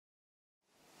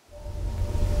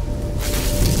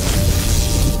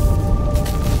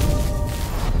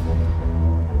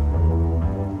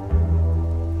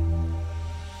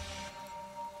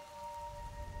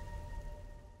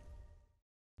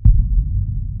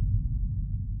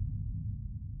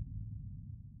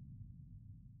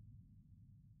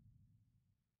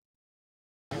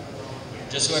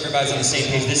just so everybody's on the same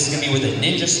page, this is going to be where the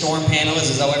Ninja Storm panel is.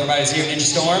 Is that why everybody's here, Ninja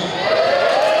Storm?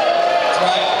 That's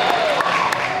right.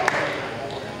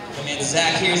 My man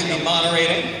Zach here is going to be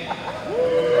moderating.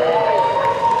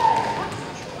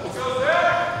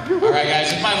 Alright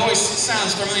guys, if my voice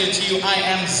sounds familiar to you, I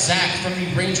am Zach from the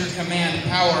Ranger Command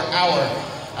Power Hour.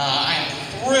 I am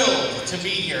thrilled to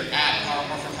be here at our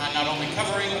Morphicon, not only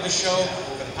covering the show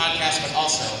for the podcast, but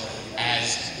also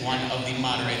as one of the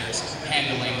moderators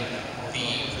handling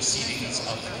the proceedings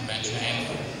of the convention. And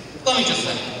let me just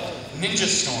say, Ninja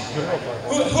Storm.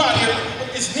 Who out here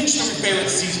is Ninja Storm your favorite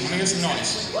season? Let me hear some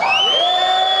noise.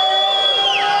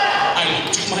 I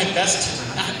will do my best to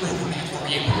not ruin that for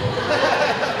you.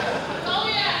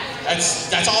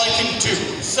 That's all I can do.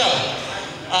 So,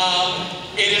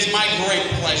 it is my great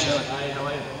pleasure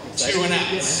to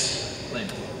announce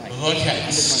the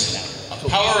cast of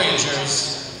Power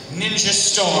Rangers Ninja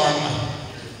Storm.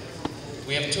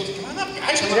 We have two. Come on up,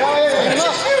 guys. This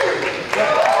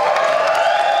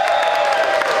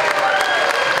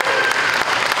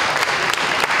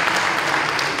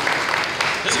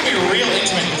is gonna be real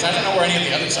intimate because I don't know where any of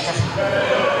the others are.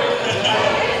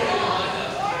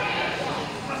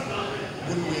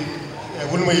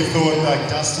 Wouldn't we have thought like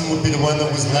Dustin would be the one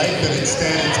that was late, but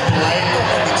instead it's Blake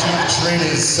and the two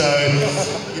Katrinas. So,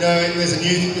 you know, there's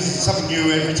something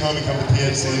new every time we come to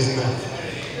PFC, isn't there?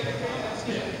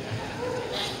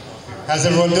 How's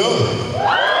everyone doing?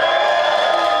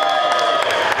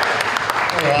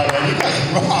 Alright, man, you guys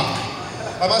rock.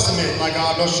 I must admit, like,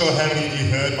 I'm not sure how many of you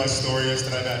heard my story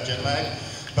yesterday about jet lag,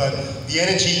 but the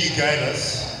energy you gave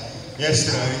us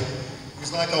yesterday, it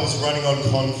was like I was running on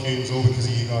con fumes all because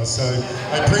of you guys, so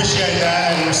I appreciate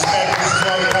that and respect. This is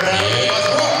why we come out. You guys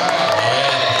rock.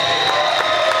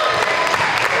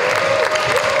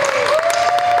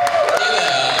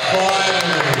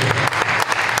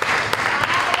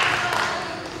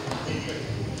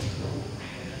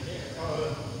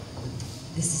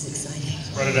 This is exciting.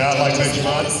 Spread it out like Benji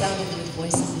Martin. The sound of your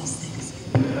voice and these things.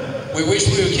 We wish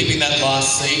we were keeping that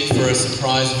last seat for a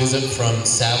surprise visit from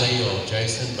Sally or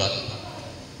Jason, but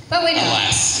we know.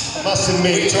 Alas. I must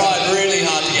admit, We tried really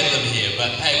hard to get them here,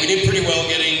 but hey, we did pretty well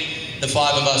getting the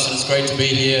five of us, and it's great to be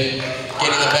here,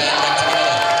 getting the band back together.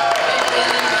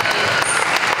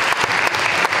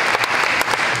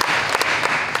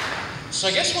 So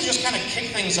I guess we'll just kind of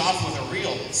kick things off with a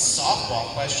real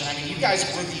softball question. I mean, you guys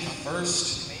were the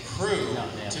first crew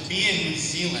to be in New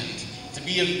Zealand, to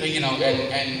be,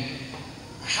 and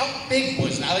how big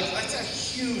was that? Like, that's a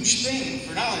huge thing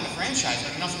for not only the franchise,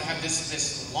 but enough to have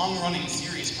this long-running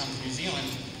series come to New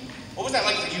Zealand. What was that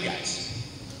like for you guys?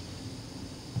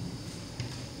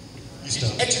 You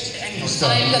start. I'm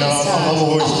starting.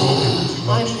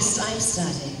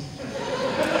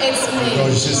 It's me. God,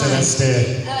 you should say that stare.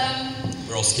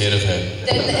 We're all scared of her.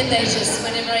 And they just,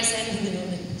 whenever I say anything, they're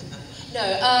like,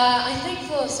 no, I think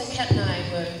so Kat and I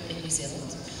were in New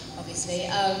Zealand, obviously,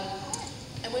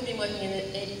 and we've been working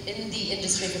in the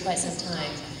industry for quite some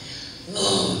time,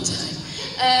 long time,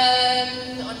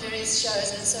 on various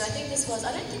shows, and so I think this was,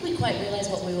 I don't think we quite realised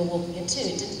what we were walking into.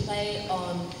 It didn't play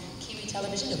on Kiwi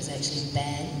television, it was actually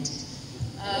banned.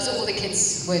 So all the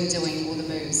kids were doing all the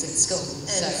moves at school.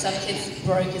 And some kids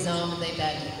broke his arm and they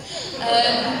banned him.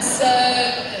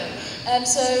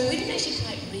 So we didn't actually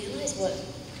quite realise what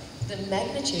the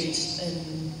magnitude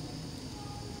and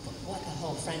what the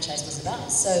whole franchise was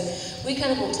about. So we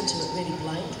kind of walked into it really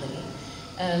blindly,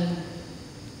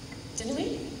 didn't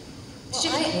we?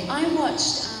 Well, I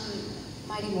watched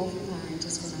Mighty Morphin Power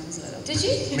Rangers when I was little. Did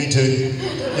you? Me too.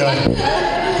 Yeah.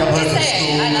 Come home from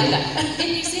school. I love that. In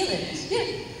New Zealand? Yeah.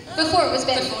 Before it was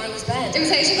banned. Before it was banned. It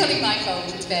was actually probably my fault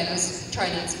it was banned. I was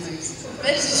trying out some moves.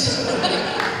 But it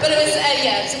was,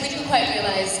 so we didn't quite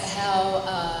realise how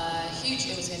huge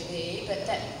it was going to be, but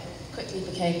that quickly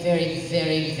became very,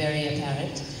 very, very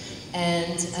apparent.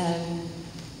 And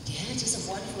just some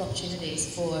wonderful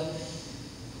opportunities for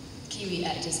Kiwi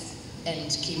actors and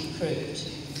Kiwi crew to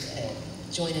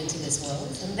join into this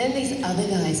world. And then these other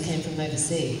guys came from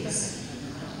overseas.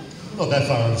 Not that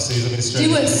far overseas, I mean Australia.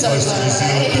 You were so close to far New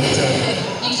Zealand, away.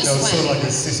 but, You just it's sort of went. like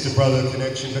a sister-brother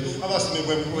connection. But I must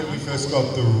admit, when we first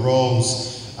got the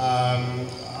roles,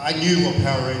 I knew what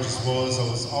Power Rangers was. I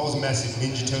was a massive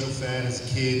Ninja Turtle fan as a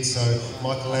kid, so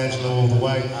Michelangelo all the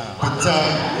way. But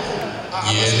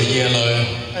the yellow.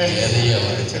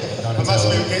 I must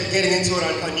admit, getting into it,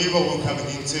 I knew what we were coming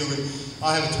into. And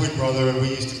I have a twin brother, and we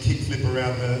used to kickflip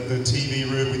around the TV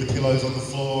room with the pillows on the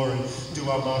floor and do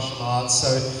our martial arts.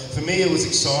 So for me, it was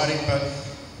exciting. But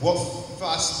for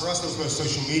us, there was no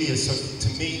social media. So to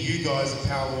meet you guys at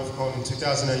Power Morphicon in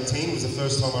 2018 was the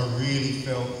first time I really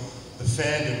felt the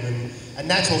fandom, and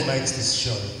that's what makes this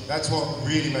show. That's what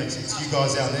really makes it. It's you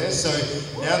guys out there. So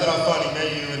now that I finally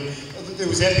met you, and it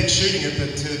was epic shooting it,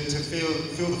 but to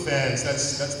feel the fans,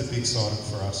 that's the big sign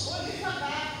for us. Will you come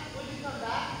back? Will you come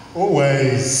back?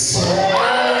 Always.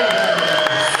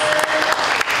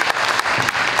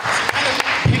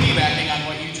 Piggybacking on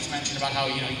what you just mentioned about how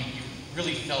you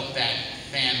really felt that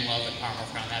fan love at Power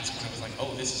Morphicon, that's when it was like,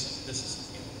 oh, this is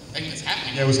I think it's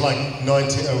happening. Yeah, it was like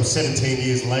 17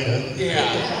 years later. Yeah.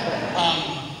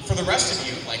 For the rest of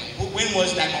you, like, when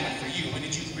was that moment for you? When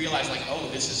did you realize, like, oh,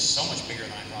 this is so much bigger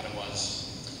than I thought it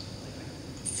was?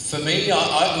 For me,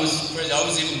 I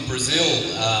was in Brazil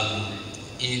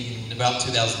in about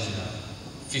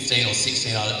 2015 or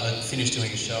 16. I finished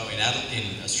doing a show in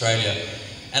Australia,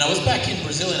 and I was back in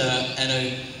Brazil, and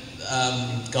a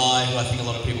guy who I think a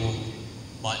lot of people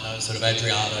might know, sort of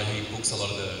Adriano, he books a lot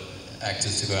of the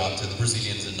actors to go out to the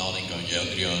Brazilians and nodding, going, yeah,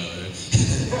 Adriano.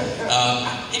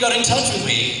 He got in touch with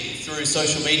me through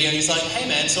social media, and he's like, hey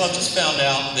man, so I've just found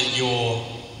out that you're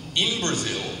in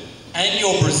Brazil and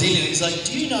you're Brazilian. He's like,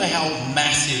 do you know how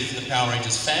massive the Power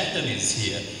Rangers fandom is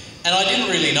here? And I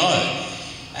didn't really know.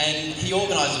 And he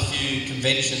organised a few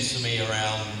conventions for me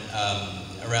around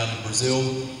Brazil,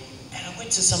 and I went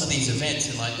to some of these events,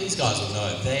 and like, these guys will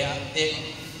know, they're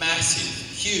massive,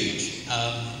 huge.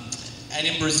 And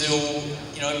in Brazil,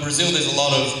 there's a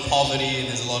lot of poverty, and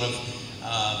there's a lot of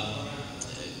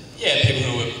people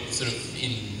who are sort of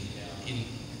in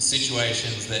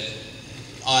situations that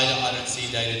I don't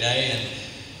see day to day.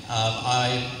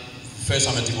 And first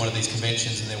time I did one of these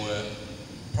conventions, and there were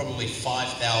probably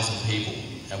 5,000 people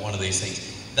at one of these things.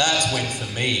 That's when, for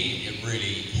me, it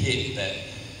really hit that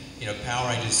Power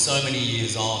Rangers, so many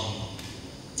years on,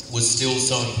 was still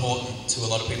so important to a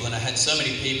lot of people. And I had so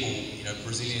many people,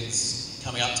 Brazilians,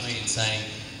 coming up to me and saying,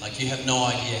 like, you have no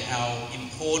idea how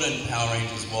important Power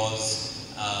Rangers was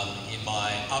in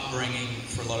my upbringing.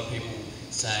 For a lot of people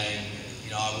saying,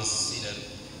 I was in a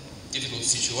difficult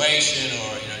situation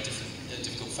or a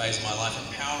difficult phase of my life,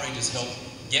 and Power Rangers helped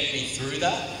get me through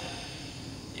that.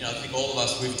 I think all of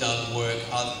us, we've done work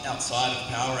outside of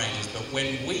Power Rangers, but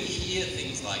when we hear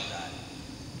things like that,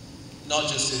 not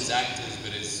just as actors,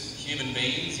 but as human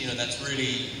beings, that's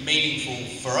really meaningful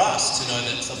for us to know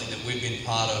that something that we've been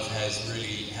part of has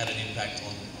really had an impact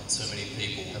on so many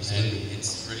people. Absolutely. And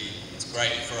it's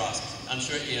great for us. I'm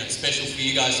sure, it's special for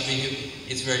you guys to be here.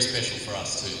 It's very special for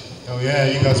us too. Oh yeah,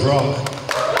 you guys rock. We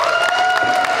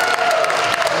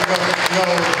got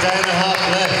a day and a half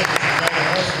left.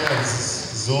 Yeah, this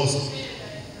is awesome.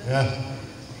 Yeah.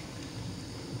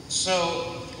 So,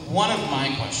 one of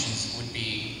my questions would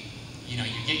be, you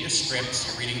get your scripts,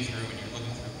 you're reading through and you're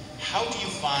looking through. How do you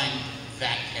find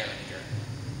that character?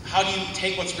 How do you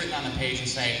take what's written on the page and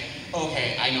say,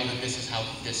 okay, I know that this is how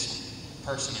this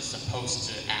person is supposed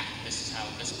to act. This is how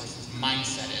this person's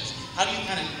mindset is. How do you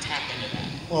kind of tap into that?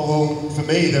 Well, for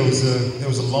me, there was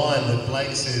a line that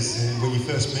Blake says when you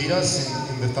first meet us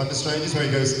in the Thunder Strangers, where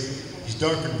he goes, he's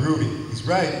dark and brooding. He's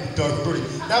right, dark and brooding.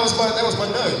 That was my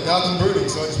note, dark and brooding,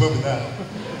 so I just went with that.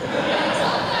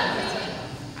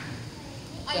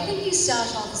 I think you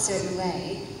start off a certain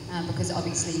way, because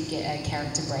obviously you get a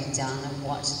character breakdown of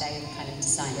what they've kind of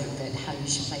decided that how you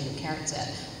should play your character.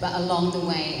 But along the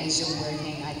way, as you're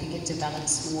working, I think it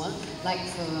develops more. Like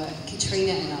for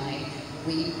Katrina and I,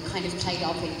 we kind of played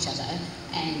off each other,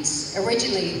 and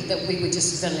originally that we were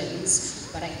just villains,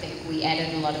 but I think we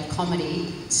added a lot of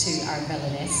comedy to our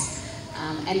villainess.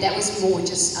 And that was more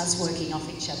just us working off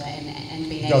each other and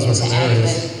being able to add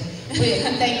the...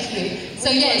 Thank you. So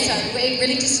yeah, so it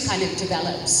really just kind of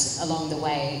develops along the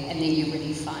way, and then you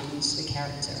really find the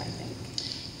character, I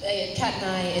think. Kat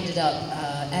and I ended up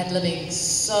ad-libbing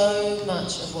so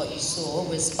much of what you saw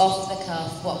was off the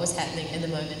cuff, what was happening in the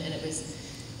moment, and it was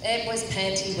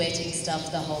panty-wetting stuff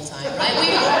the whole time, right?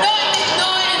 We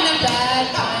not in the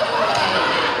bad kind of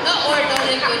way, not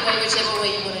in a good way, whichever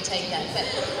way you want to take that. But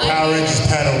Power Rangers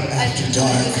panel after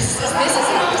dark. This is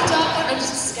after dark. I'm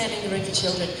just scanning the room for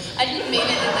children. I didn't mean it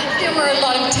in that. There were a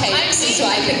lot of takes, so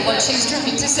I think what she's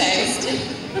trying to say.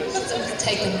 Someone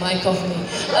take the mic off me.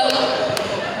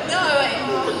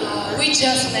 We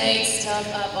just made stuff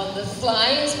up on the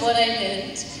fly, is what I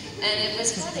meant, and it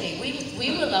was funny.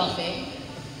 We were laughing.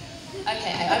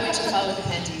 Okay, I went too far with the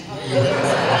panty. I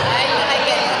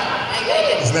get that. I get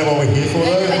it. Isn't that what we're here for,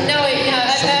 though? No,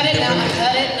 I've heard it now. I've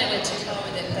heard it, and I went too far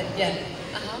with it. But yeah,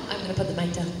 I'm going to put the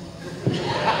mic down.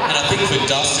 And I think for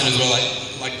Dustin as well,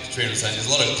 like Katrina was saying, there's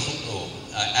a lot of,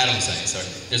 Adam was saying, sorry,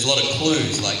 there's a lot of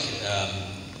clues, like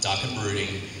dark and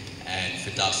brooding, and for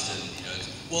Dustin,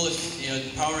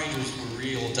 if Power Rangers were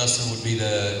real, Dustin would be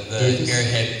the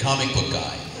airhead comic book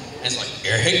guy. And it's like,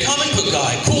 airhead comic book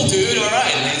guy, cool dude, all right.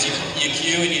 And then you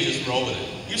cue and you just roll with it.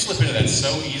 You slip into that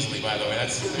so easily, by the way.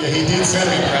 That's Yeah, he did slip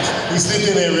in. He slipped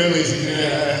in there real easy.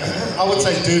 Yeah. I would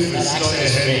say doofus, That not accent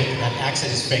is airhead. fake. That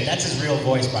accent is fake. That's his real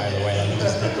voice, by the way. That he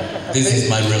just did there. This is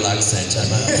my real accent. I'm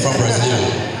from Brazil.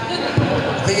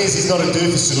 The thing is, he's not a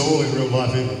doofus at all in real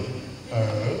life either.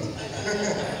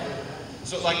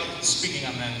 so, like, speaking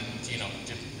on then,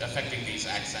 affecting these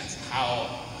accents, how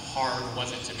hard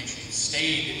was it to make sure you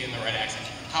stayed in the right accent?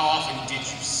 How often did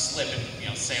you slip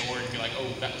and say a word and be like,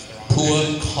 oh, that was the wrong Poor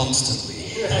thing? constantly.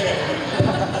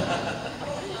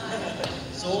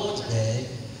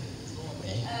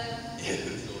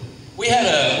 We had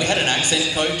an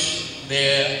accent coach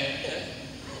there.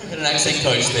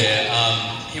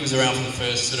 He was around for the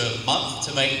first sort of month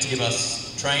to give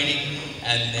us training,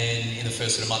 and then in the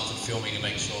first sort of month of filming to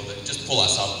make sure that just pull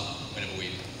us up whenever we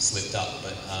slipped up.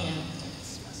 But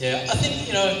yeah, I think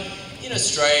in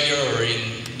Australia or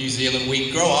in New Zealand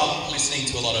we grow up listening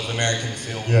to a lot of American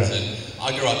films, and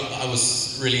I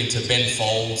was really into Ben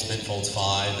Folds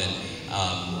 5, and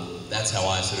that's how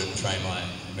I sort of train my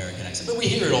American accent. But we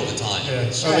hear it all the time.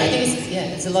 Yeah, Sure, I think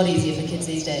it's a lot easier for kids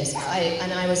these days.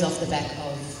 I was off the back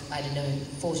of,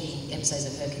 40 episodes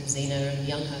of Herc and Xena and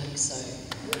Young Herc, so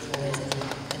it's always in a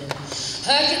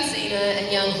Herc and Xena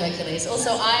and Young Hercules.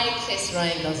 Also, I kissed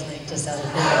Ryan Gosling just out of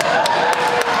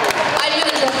I'm going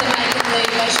to drop the mic and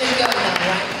leave. I should go now,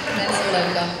 right? That's all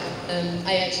I've got. I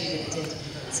actually really did.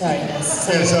 Sorry, guys.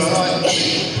 Yeah, so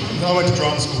I went to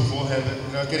drama school beforehand,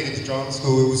 but getting into drama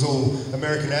school, it was all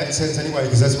American accents anyway,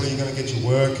 because that's where you're going to get your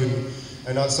work,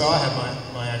 so I have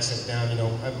my accent down. I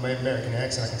have my American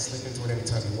accent. I can slip into it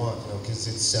anytime you want, because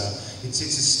it's a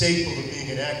staple of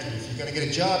being an actor. If you're going to get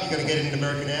a job, you're going to get an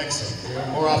American accent,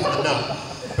 more often than not.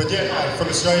 But yeah, from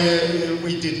Australia,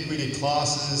 we did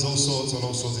classes, all sorts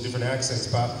of different accents,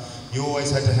 but you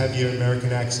always had to have your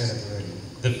American accent at the ready.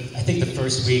 I think the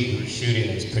first week we were shooting,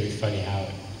 it was pretty funny how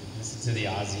listen to the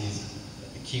Aussies,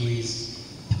 the Kiwis,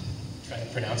 trying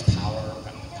to pronounce power,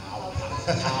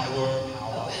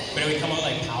 but it would come out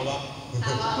like power,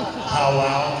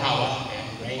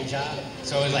 ranger.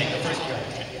 So it was like the first year,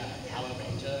 power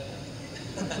ranger.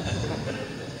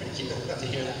 Pretty cute to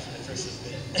hear that for the first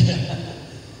bit.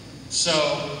 So,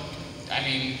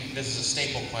 this is a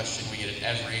staple question we get at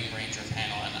every Ranger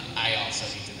panel, and I also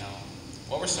need to know,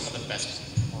 what were some of the best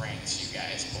pranks you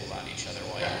guys pulled on each other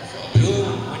while you were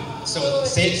filming? So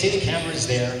say the camera's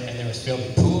there and there was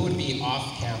filming. Pooh would be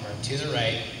off camera to the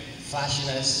right, flashing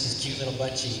us his cute little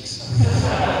butt cheeks,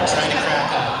 trying to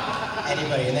crack up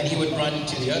anybody, and then he would run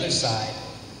to the other side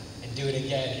and do it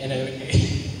again, and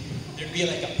there'd be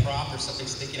like a prop or something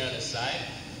sticking out his side,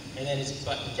 and then his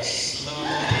butt would just slowly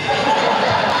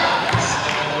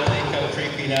come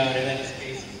creeping out, and then his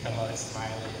face would come out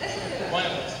smiling. One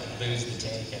of us would lose the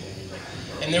take,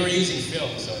 and they were using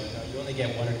film, so you only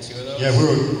get one or two of those. Yeah, we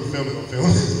were filming on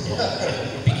film.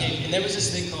 And there was this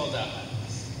thing called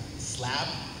slab.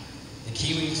 The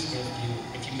Kiwis,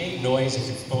 if you made noise, if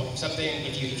you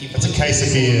It's a case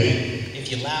of beer. If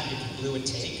you laughed, if you blew a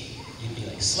take, you'd be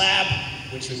like slab,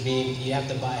 which would mean you have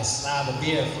to buy a slab of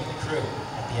beer for the crew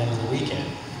at the end of the weekend.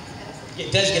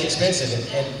 It does get expensive,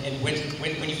 and when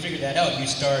you figure that out, you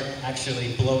start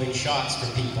actually blowing shots for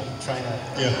people, trying to,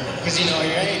 because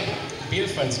hey, beer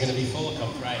fund's going to be full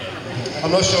come Friday.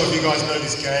 I'm not sure if you guys know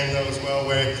this game though as well,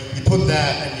 where you put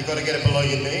that and you've got to get it below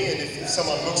your knee, and if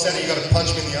someone looks at it, you've got to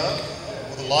punch them in the arm.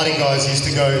 Well, the lighting guys used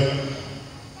to go,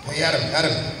 hey Adam,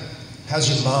 how's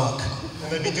your mark?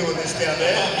 And they'd be doing this down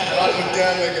there, and I'd look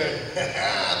down and they'd go,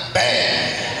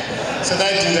 bam! So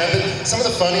they'd do that, but some of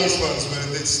the funniest ones were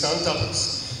the stunt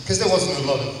doubles, because there wasn't a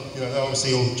lot of, they're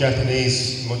obviously all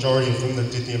Japanese, majority of them that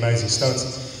did the amazing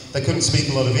stunts. They couldn't speak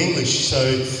a lot of English,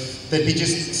 so they'd be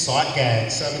just sight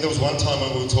gags. There was one time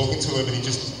when we were talking to him and he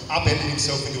just upended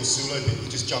himself into a sulo bin. He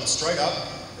just jumped straight up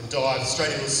and dived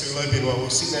straight into a sulo bin while we were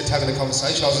sitting there having a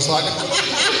conversation. I was just like,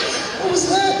 what was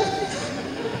that?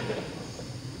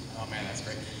 Oh man, that's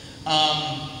great.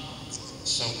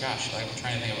 So gosh, I'm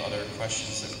trying to think of other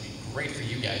questions that would be great for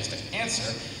you guys to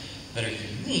answer that are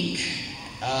unique.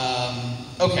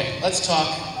 Okay, let's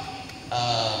talk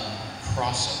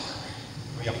crossover.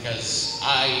 Because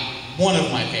one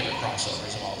of my favorite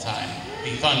crossovers of all time,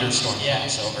 the Thunderstorm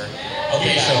crossover.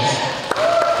 Okay, so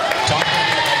talking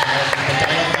about the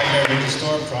Dino Thunder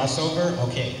Thunderstorm crossover.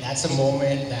 Okay, that's a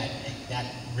moment that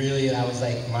really that was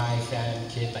like my fan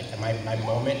kid, like my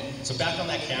moment. So back on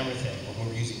that camera thing when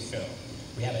we were using film,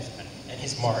 we have at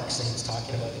his marks, and he was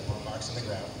talking about the marks on the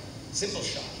ground. Simple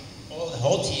shot. The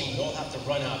whole team would all have to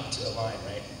run up to the line,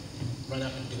 right? Run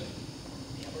up and do it.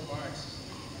 We have our marks.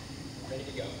 Ready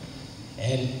to go.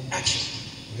 and action.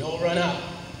 We all run up.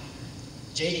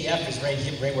 JDF is right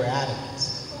here, right where Adam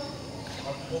is.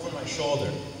 I'm over my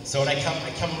shoulder. So when I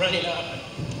come running up, I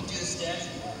do the stance.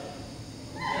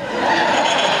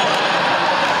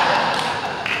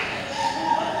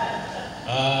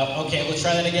 Okay, we'll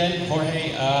try that again.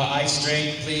 Jorge, eyes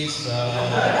straight, please.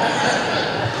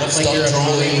 Looks Stop like you're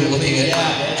drooling, looking at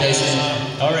Jason.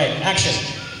 All right, action.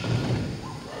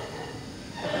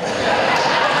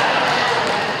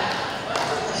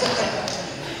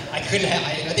 I couldn't have,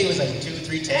 I think it was like 2 or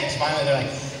 3 takes. Finally, they're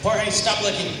like, Jorge, stop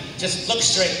looking. Just look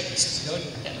straight.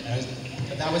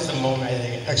 That was the moment, I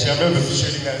think. Actually, I remember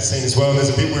shooting that scene as well. There's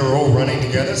a bit we were all running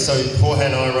together. So Jorge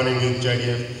and I running with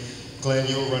JDF. Glenn,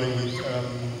 you were running with...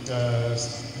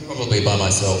 Probably by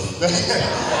myself. but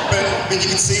you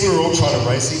could see we were all trying to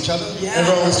race each other. Yeah.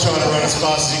 Everyone was trying to run as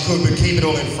fast as you could, but keep it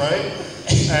all in frame.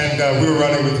 And we were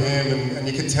running with him, and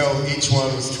you could tell each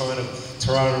one was trying to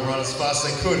run as fast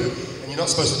as they could. And you're not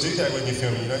supposed to do that when you're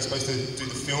filming. You're not supposed to do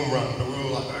the film run. But we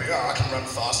were like, oh, yeah, I can run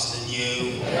faster than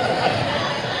you.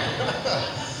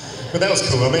 But that was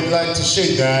cool. I mean, like, to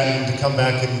shoot that and to come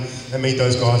back and meet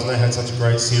those guys, and they had such a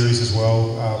great series as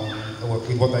well.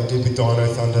 With what they did with Dino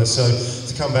Thunder, so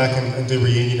to come back and do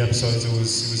reunion episodes, it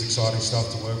was exciting stuff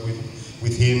to work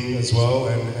with him as well,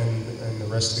 and the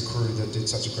rest of the crew that did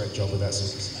such a great job with that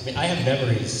series. I mean, I have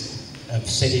memories of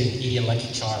sitting eating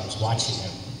Lucky Charms, watching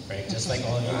him, right? Just like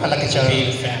all of you, Lucky Charms. Being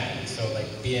a fan, so like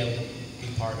being able to be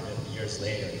part of it years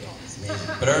later, it's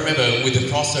amazing. But I remember with the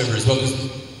crossover as well, because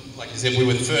like I said, we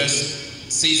were the first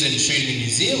season shooting in New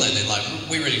Zealand, and like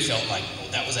we really felt like, well,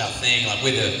 that was our thing, like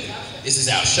this is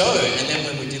our show. And then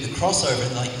when we did the crossover,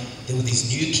 and like there were these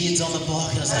new kids on the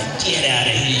block, and I was like, get out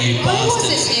of here, you bastards.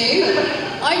 I wasn't new.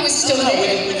 I was still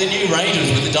there. With the new Rangers,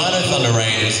 with the Dino Thunder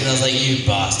Rangers, and I was like, you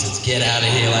bastards, get out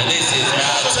of here, like this is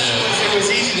our turn. It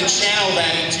was easy to channel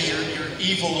that into your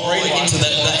evil brainwash. Into the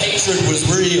hatred was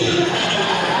real.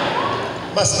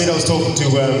 Must admit, I was talking to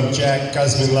Jack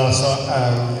Guzman last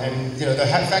night, and you know, the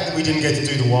fact that we didn't get to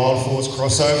do the Wild Force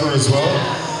crossover as well.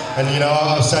 And you know,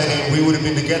 I was saying to him, we would have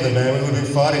been together, man. We would have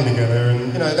been fighting together,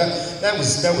 and you know, that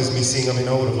was missing. I mean,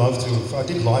 I would have loved to. I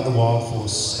did like the Wild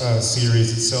Force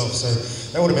series itself, so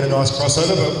that would have been a nice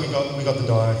crossover. But we got the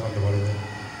Dino Thunder one in there.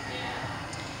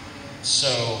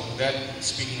 So that,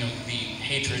 speaking of the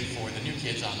hatred for the new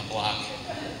kids on the block,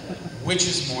 which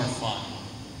is more fun,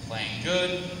 playing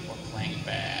good or playing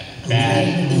bad?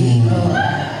 Bad.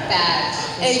 Bad.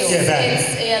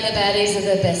 The baddies are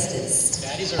the bestest.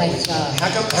 Baddies are by always far.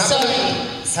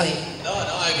 Sorry. No,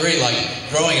 I agree. Like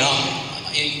growing up,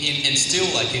 and still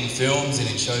like in films and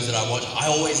in shows that I watch, I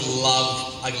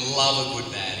love a good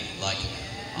baddie. Like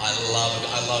I love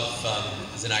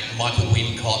there's an actor, Michael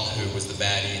Wincott, who was the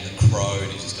baddie in The Crow,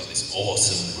 and he's just got this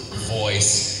awesome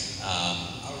voice.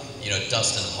 You know,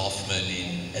 Dustin Hoffman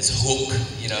as Hook.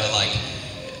 You know, like.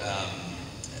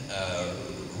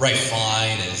 Ray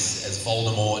Fine as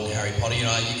Voldemort and Harry Potter. You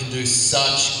know, you can do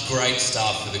such great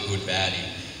stuff with a good baddie.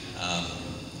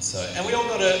 And we all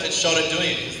got a shot at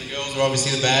doing it, because the girls were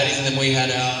obviously the baddies, and then we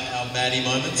had our baddie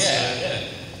moments.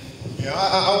 Yeah,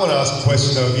 I want to ask a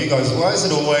question though of you guys. Why is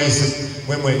it always that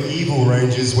when we're evil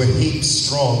Rangers, we're heaps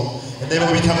strong, and then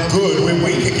when we become good, we're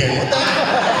weak again? What the I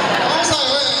was like,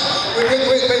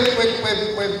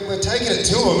 we're taking it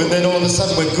to them, and then all of a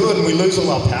sudden we're good, and we lose all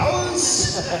our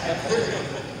powers?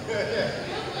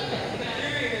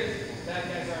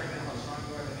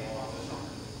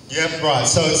 Yep, right.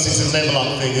 So it's a level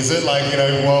up thing, is it? Like, you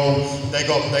know, well, they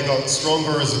got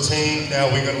stronger as a team. Now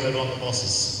we got to level up the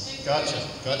bosses. Gotcha.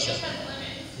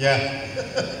 Yeah.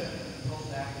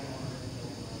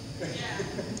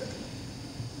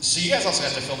 So you guys also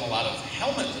have to film a lot of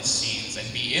helmetless scenes and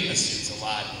be in the suits a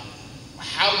lot.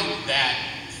 How did that,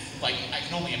 like, I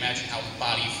can only imagine how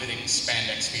body-fitting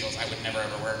spandex feels. I would never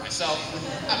ever wear it myself, for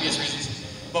obvious reasons.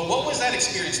 But what was that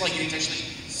experience like, getting to actually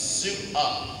suit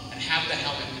up and have the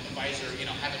helmet with the visor, you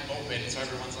know, have it open, so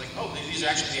everyone's like, oh, these are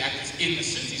actually the actors in the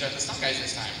suits. These aren't the stunt guys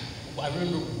this time. Well, I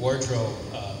remember wardrobe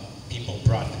people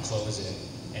brought the clothes in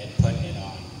and putting it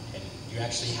on, and you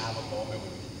actually have a moment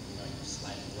when you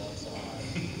slide the gloves on,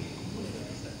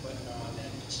 putting on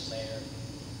that each layer.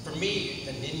 For me,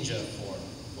 the ninja form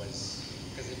was,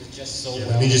 because it was just so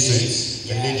well the ninja suits.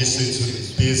 The ninja suits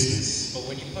was business. But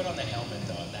when you put on the helmet,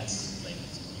 though, that's like,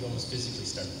 you almost physically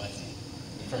start buzzing.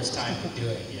 The first time you do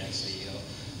it, you actually,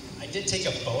 I did take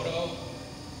a photo.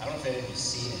 I don't know if any of you've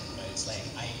seen it, but it's like,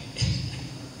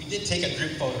 we did take a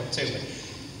group photo too, but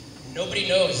nobody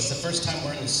knows. It's the first time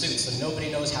we're in the suit, so nobody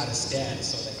knows how to stand.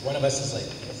 So like, one of us is like,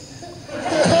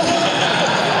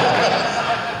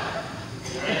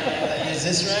 is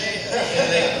this right?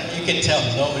 And, like, you can can tell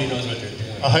nobody knows what they're doing.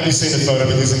 I hope you've seen the photo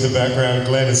because in the background,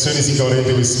 Glenn, as soon as he got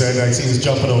into his spandex, he was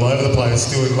jumping all over the place,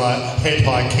 doing like head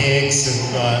high kicks, and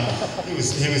he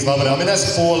was loving it. I mean,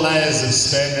 that's 4 layers of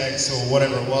spandex or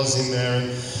whatever it was in there,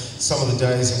 and some of the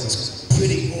days it was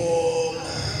pretty warm.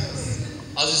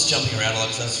 I was just jumping around a lot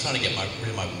because I was trying to get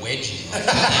rid of my wedgie.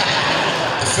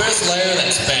 The first layer of that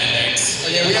spandex,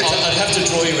 I'd have to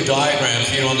draw you a diagram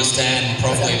for you to understand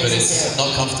properly, but it's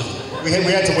not comfortable. We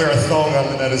had to wear a thong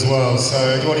under that as well. So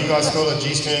what do you guys call it,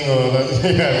 G-string or?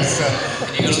 You got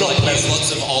to use lots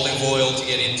of olive oil to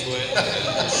get into it,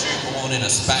 a shoehorn and a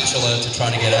spatula to try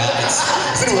to get out. It's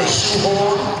a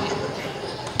shoehorn.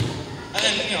 And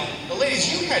then, you know, the ladies,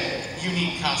 you had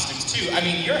unique costumes too. I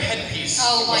mean, your headpiece.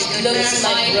 Oh my goodness,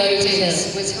 like my road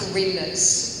headpiece was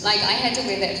horrendous. Like I had to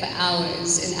wear that for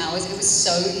hours and hours. It was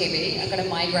so heavy. I got a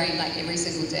migraine like every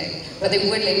single day. But they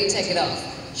wouldn't let me take it off.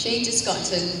 She just got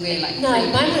to wear like no,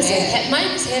 mine was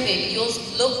heavy. Yours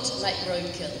looked like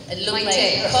roadkill. It looked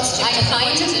like costume. I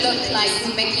kind of looked like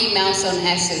Mickey Mouse on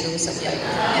acid or something.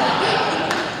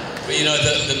 But you know,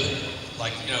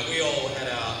 we all had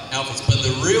our outfits, but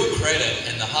the real credit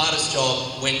and the hardest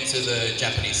job went to the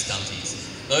Japanese stunties.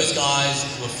 Those guys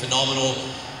were phenomenal,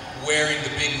 wearing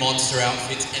the big monster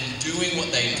outfits and doing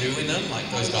what they do in them, like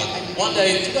those guys. One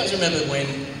day, do you guys remember when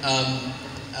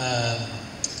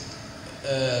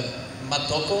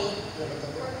Matoko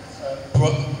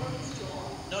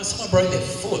someone broke their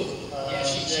foot? Yeah,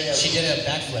 she did a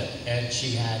backflip, and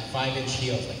she had 5-inch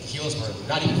heels. Like the heels were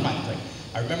not even 5 foot.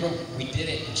 I remember we did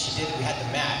it, and we had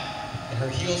the mat, and her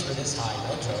heels were this high,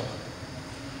 no joke.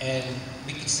 And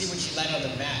we could see when she landed on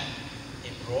the mat,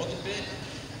 it rolled a bit,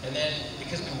 and then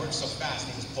because we worked so fast,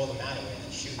 we just pulled the mat away and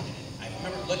then shoot. And I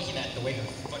remember looking at the way her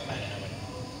foot landed, and I went,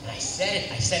 and I said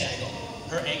it, I go,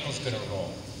 her ankle's gonna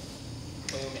roll.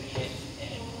 Boom, and hit,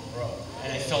 and it broke.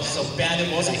 And I felt so bad.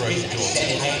 It wasn't crazy.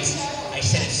 I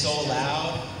said it so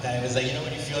loud that I was like, you know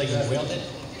when you feel like you wailed it?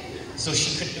 So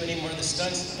she couldn't do any more of the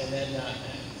stunts, and then,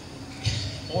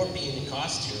 or be in the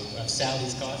costume, of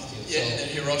Sally's costume. Yeah, and then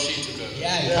Hiroshi took over.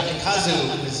 Yeah, and Kazu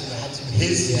had to be.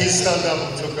 His stunt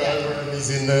double took over, and he's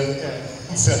in the,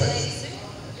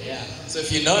 Yeah, so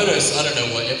if you notice, I don't know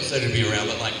what episode it'd be around,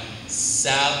 but like,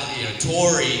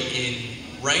 Tori in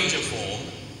Ranger form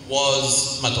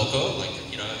was Matoko, like,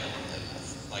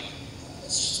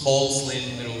 small,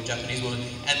 slim, little Japanese woman,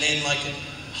 and then like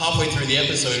halfway through the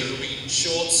episode, it'll be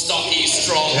short, stocky,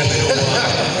 strong, little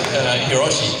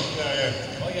Hiroshi.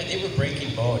 Oh yeah, they were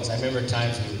breaking bones. I remember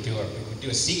times we would do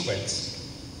a sequence,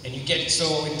 and you get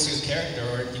so into character,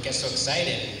 or you get so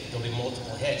excited, there'll be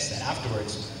multiple hits that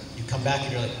afterwards you come back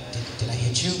and you're like, did I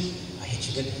hit you? I hit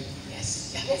you, didn't I?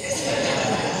 Yes.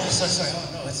 Oh, sorry. Oh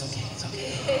no, it's okay.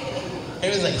 It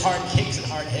was like hard kicks and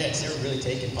hard hits. They were really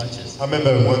taking punches. I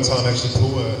remember one time actually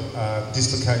Pua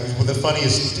dislocated, it was the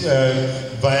funniest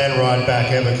van ride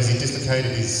back ever because he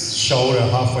dislocated his shoulder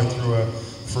halfway through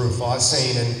a fight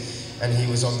scene, and he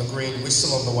was on the green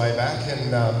whistle on the way back,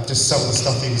 and just some of the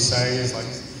stuff he was saying is like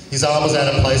his arm was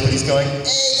out of place, but he's going, "Hey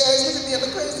guys, look at me, I'm the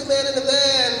crazy man in the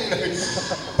van," you know.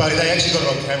 But they actually got it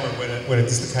on camera when it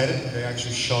dislocated. They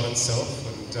actually shot itself,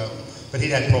 but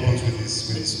he'd had problems with his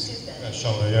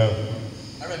shoulder. Yeah.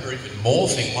 I remember even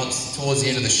morphing once towards the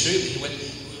end of the shoot. He went,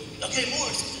 "Okay,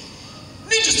 morph.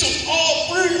 Ninja took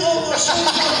my shoulder."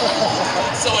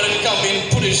 Someone had to come in,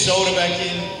 put his shoulder back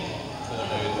in. Poor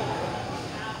dude.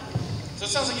 So it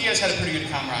sounds like you guys had a pretty good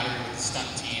camaraderie with the stunt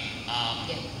team.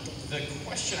 The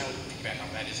question I would piggyback on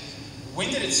that is, when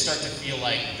did it start to feel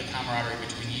like the camaraderie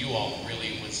between you all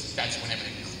that's when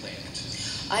everything clicked?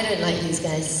 I don't like these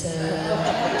guys, so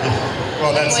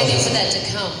well, that's I'm waiting for that to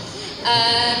come.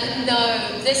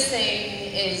 No, this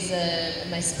thing is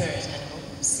my spirit animal.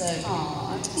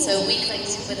 So we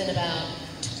clicked within about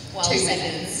 12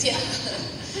 seconds. Yeah.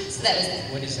 So that was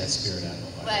it. What is that spirit animal?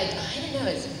 But I don't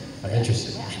know. I'm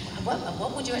interested.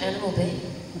 What would your animal be?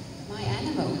 My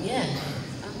animal? Yeah.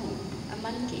 Oh, a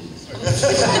monkey.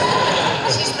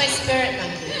 She's my spirit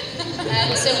monkey.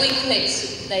 So we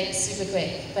clicked like super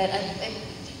quick. But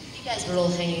you guys were all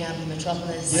hanging out in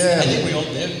Metropolis. Yeah. I think we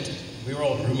all lived. We were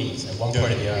all roomies at one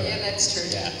point or the other. Yeah, that's true.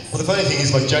 Yeah. Well, the funny thing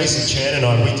is, like Jason Chan and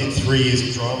I, we did 3 years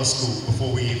of drama school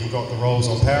before we even got the roles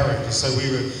on Power Rangers. So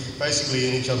we were basically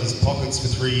in each other's pockets for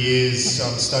 3 years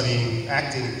studying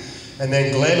acting. And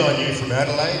then Glenn I knew from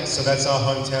Adelaide, so that's our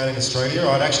hometown in Australia.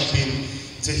 I'd actually been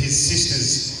to his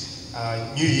sister's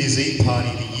New Year's Eve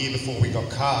party the year before we got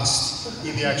cast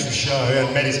in the actual show,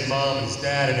 and met his mum and his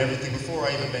dad and everything before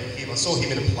I even met him. I saw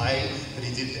him in a play that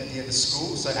he did at the end of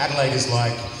school. So Adelaide is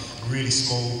like a really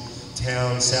small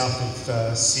town south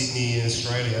of Sydney in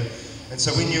Australia. And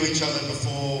so we knew each other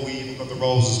before we even got the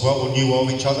roles as well, or knew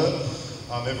of each other.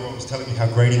 Everyone was telling me how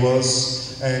great he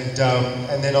was. And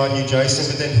then I knew Jason,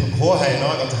 but then Jorge and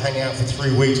I got to hang out for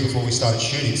 3 weeks before we started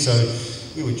shooting. So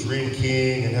we were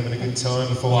drinking and having a good time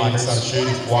before we even started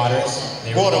shooting. Water.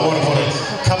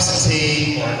 Cups of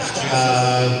tea.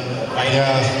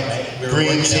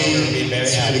 Green tea.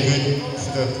 It's really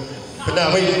good. But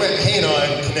no, he and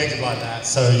I connected like that.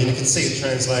 So you can see it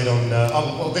translate on.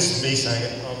 Well, this is me saying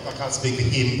it. I can't speak for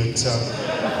him, but so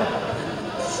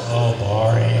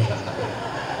boring.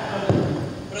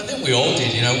 But I think we all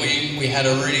did. We had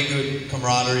a really good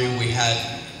camaraderie. We had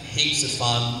heaps of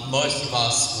fun. Most of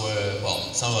us were,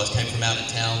 some of us came from out of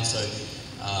town, so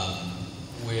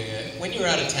when you're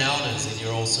out of towners and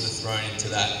you're all sort of thrown into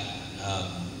that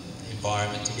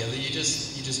environment together, you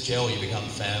just gel, you become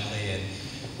family. And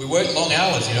we worked long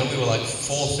hours, we were like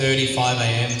 4:30, 5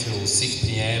 a.m. till 6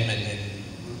 p.m. and then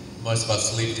most of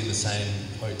us lived in the same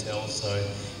hotel, so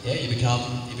yeah, you become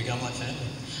like family.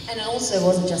 And it also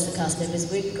wasn't just the cast members,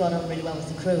 we got on really well with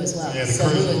the crew as well. Yeah, the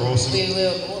crews were awesome. We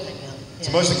were all hanging out. Yeah.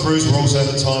 So most of the crews were also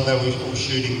at the time they were all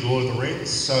shooting Lord of the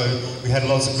Rings, so we had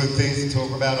lots of good things to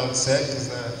talk about on set. Because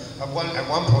at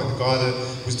one point, the guy that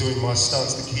was doing my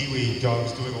stunts, the Kiwi guy,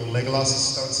 was doing all Legolas's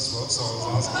stunts as well. So I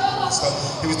was asking him all the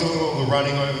stuff. He was doing all the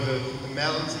running over the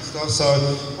mountains and stuff. So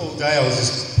all day I was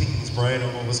just picking his brain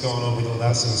on what was going on with all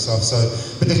that sort of stuff. So,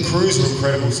 but the crews were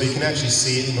incredible. So you can actually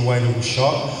see it in the way that it was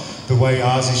shot. The way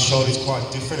ours is shot is quite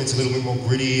different. It's a little bit more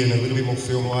gritty and a little bit more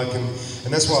film-like, and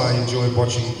that's why I enjoyed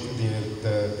watching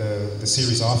the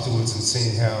series afterwards and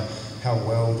seeing how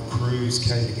well the crews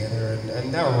came together,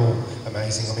 and they were all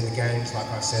amazing. I mean, the games, like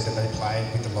I said, that they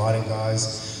played with the lighting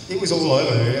guys, it was all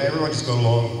over. Everyone just got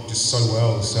along just so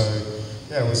well. So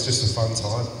yeah, it was just a fun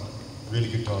time, really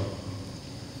good time.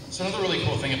 So another really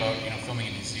cool thing about filming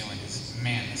in New Zealand is,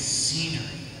 man, the scenery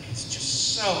is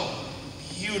just so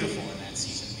beautiful in that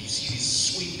season. You see these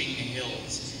sweeping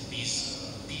hills, these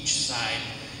beachside.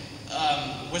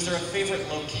 Was there a favorite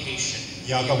location?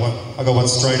 Yeah, I got one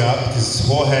straight up, because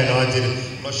Jorge and I did it.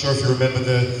 I'm not sure if you remember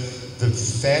the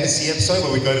fantasy episode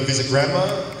where we go to visit Grandma.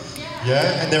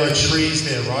 Yeah, and there are trees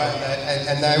there, right?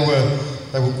 And they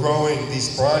were growing.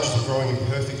 These branches were growing in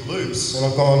perfect loops. And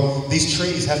I've gone, these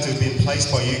trees have to have been placed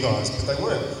by you guys, but they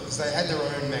weren't, because they had their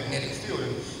own magnetic field.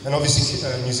 And obviously,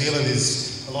 New Zealand is.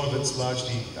 A lot of it's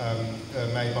largely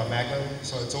made by McMillan,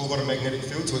 so it's all got a magnetic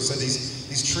field to it. So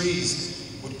these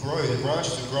trees would grow, their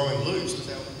branches would grow in loops, but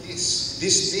they were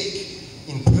this thick,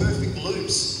 in perfect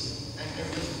loops, and a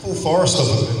full forest of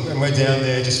them. And we're down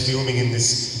there just filming in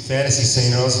this fantasy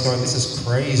scene, and I was going, this is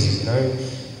crazy,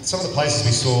 Some of the places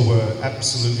we saw were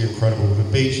absolutely incredible. The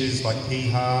beaches like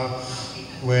Piha,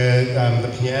 where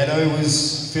the piano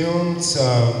was filmed.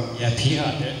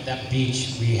 Piha, that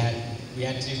beach, we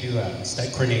had to do a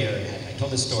stunt coordinator. I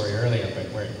told this story earlier, but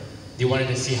where they wanted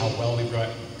to see how well we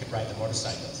could ride the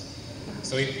motorcycles.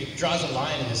 So he draws a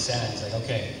line in the sand. He's like,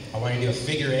 okay, I want you to do a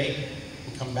figure 8,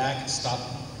 and come back and stop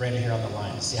right here on the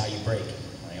line and see how you brake.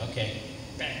 I'm like, okay,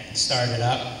 bang, start it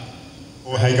up.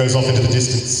 Or how he goes off into the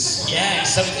distance. Yeah,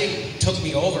 something took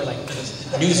me over. Like,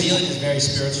 New Zealand is a very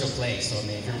spiritual place. So I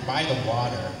mean, if you're by the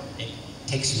water, it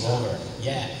takes you over.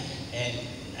 Yeah, and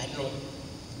I don't know.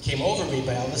 Came over me,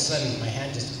 but all of a sudden my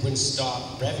hand just wouldn't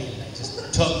stop revving, and I just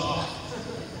took off.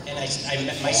 And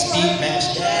my speed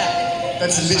matched,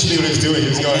 That's literally what he was doing. He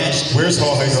was going, where's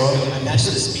Jorge gone? I matched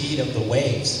the speed of the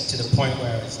waves to the point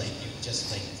where it's like, just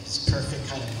like this perfect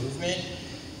kind of movement.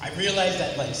 I realized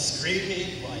that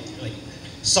screaming, like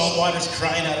salt water's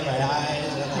crying out of my eyes,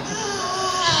 and I'm like,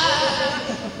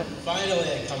 Finally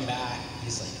I come back,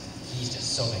 he's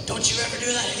just so like, don't you ever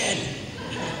do that again.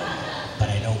 But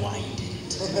I know why you did.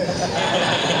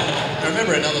 I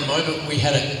remember another moment we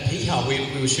had at Piha,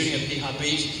 we were shooting at Piha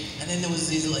Beach, and then there was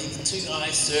these 2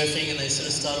 guys surfing, and they sort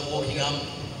of started walking up,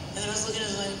 and then I was looking at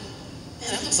it like, man,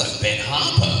 that looks like Ben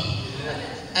Harper.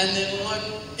 And then we're like,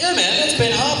 yeah man, that's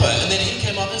Ben Harper. And then he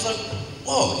came up and was like,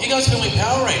 whoa, you guys filming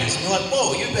Power Rangers? And we're like,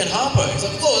 whoa, you're Ben Harper. He's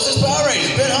like, whoa, is this Power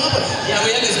Rangers, Ben Harper? Yeah,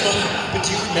 we had this moment. But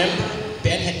do you remember,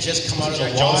 Ben had just come out of the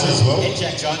water. Jack Johnson as well. And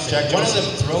Jack Johnson. One of them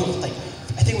throws,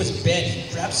 I think it was Ben, he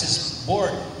grabs his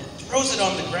board and throws it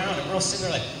on the ground, and we're all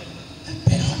sitting there like,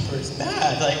 Ben Harper is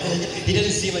mad. He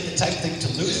didn't seem like the type of thing to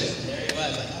lose it. And there he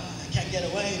was, I can't get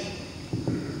away.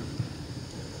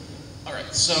 All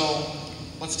right, so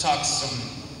let's talk some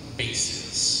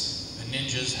bases. The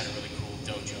ninjas had a really cool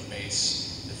dojo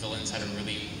base. The villains had a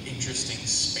really interesting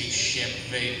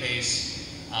spaceship base.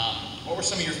 What were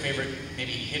some of your favorite,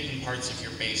 maybe hidden parts of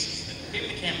your bases that maybe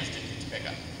the cameras didn't get to pick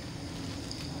up?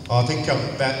 I think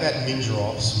that Ninja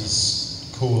Ops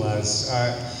was cool as.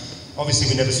 obviously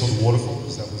we never saw the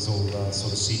waterfalls, that was all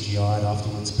sort of CGI'd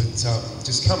afterwards, but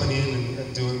just coming in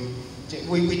and doing,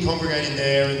 we congregate in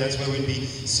there, and that's where we'd be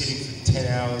sitting for 10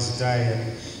 hours a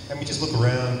day, and we just look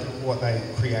around at what they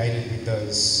created with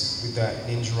that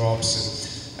ninja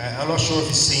ops, and I'm not sure if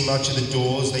you see much of the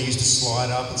doors. They used to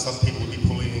slide up and stuff, people would be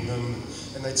pulling them,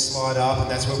 and they'd slide up, and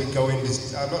that's where we'd go in.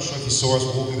 I'm not sure if you saw us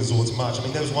walking the Zords much. I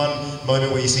mean, there was one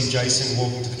moment where you see Jason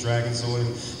walking to the Dragon Zord,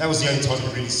 and that was the only time you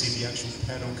really see the actual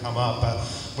panel come up. But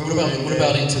what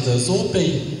about into the Zord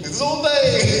Bay? The Zord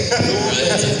Bay!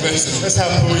 That's how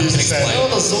Pooh used to say, oh,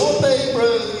 the Zord Bay,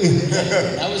 bro!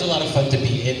 That was a lot of fun to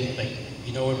be in, like,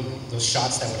 you know, those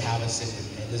shots that would have us in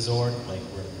the Zord, like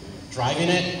we're driving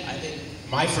it. I think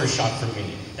my first shot for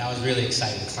me, that was really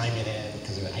exciting, climbing in,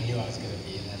 because I knew I was going to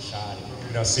be in that shot.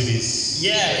 In our cities.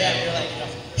 Yeah, you're like, you know,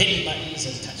 hitting buttons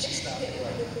and touching stuff.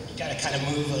 You gotta kind of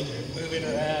move, like you're moving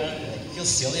around. Like, it feels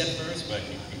silly at first, but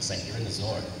it's like you're in the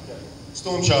Zord.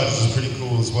 Storm Chargers was pretty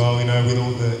cool as well, you know, with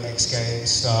all the X Games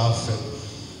stuff.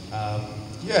 And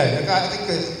I think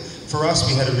that for us,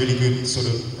 we had a really good sort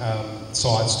of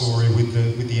side story with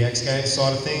the X Games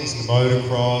side of things, and the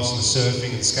motocross, and the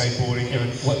surfing, and skateboarding. You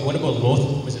know. What about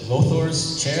was it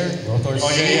Lothor's chair? Lothor's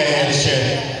chair? Yeah, the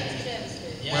chair.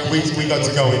 Where we got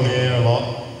to go in there a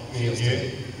lot. Yeah.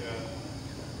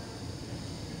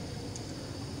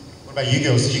 What about you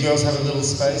girls? Did you girls have a little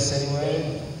space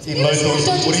anyway? In Lothor's,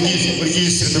 what did you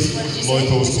use to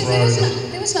Lothor's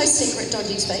throne? There was no secret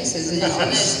dodgy spaces in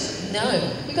ours. No.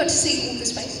 You got to see all the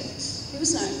spaces. There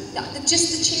was no,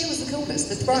 just the chair was the coolest,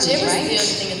 the throne, the chair was right? the only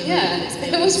thing in the room.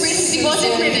 Yeah, it was really, it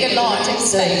wasn't really a lot in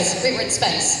space. We were in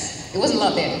space. There wasn't a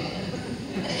lot there.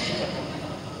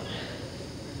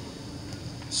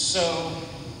 So,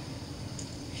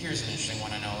 here's an interesting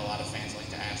one I know a lot of fans like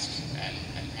to ask at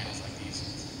panels like these.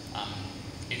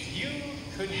 If you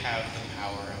could have the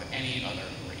power of any other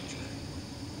Ranger,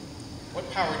 what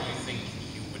power do you think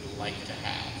you would like to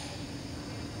have?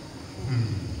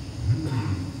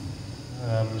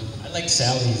 I like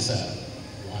Sally's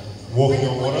water. Walking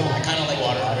on water? I kind of like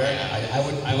water.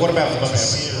 What about the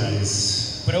series?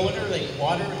 But I wonder, like,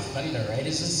 water and thunder, right?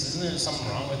 Isn't there something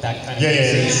wrong with that kind of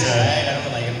thing? Right? I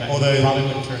don't like it. Although probably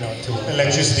wouldn't turn out too well.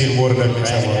 Electricity and water don't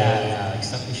mix that well. Yeah. Like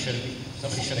somebody should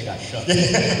have got shook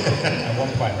at one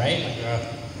point, right? Like,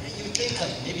 you would think,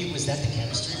 like, maybe was that the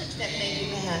chemistry between?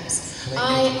 Maybe, perhaps.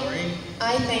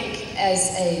 I think as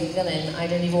a villain, I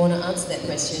don't even want to answer that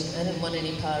question. I don't want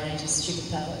any Power Rangers stupid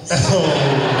powers.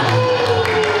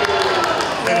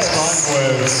 That's fine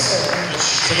words.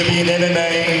 So there'll be an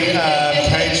MMA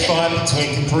cage fight between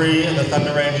Capri and the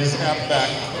Thunder Rangers out back.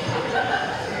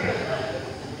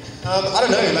 I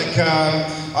don't know, like,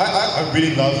 I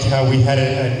really loved how we had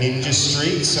a ninja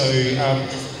streak, so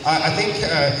I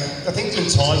think in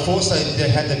Time Force they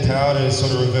had the power to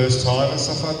sort of reverse time and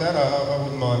stuff like that. I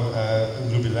wouldn't mind a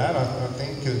little bit of that. I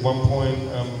think at one point,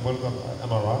 am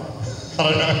I right? I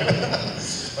don't know.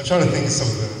 I'm trying to think of some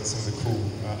of the cool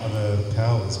other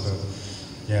powers, but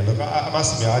yeah, look, I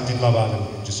must admit, I did love our little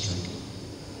ninja streak.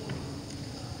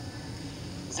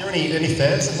 Is there any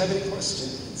fans that have any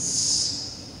questions?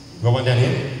 Got one down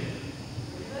here?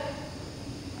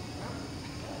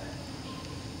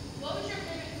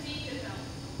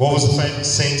 What was the favourite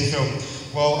scene to film?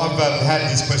 Well, I've had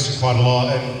this question quite a lot,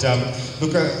 and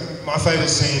look, my favourite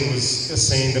scene was a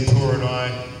scene that Pooh and I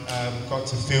got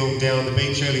to film down on the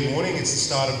beach early morning. It's the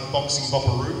start of Boxing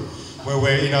Bopperoo, where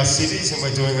we're in our cities and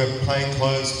we're doing a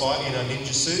plainclothes fight in our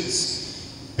ninja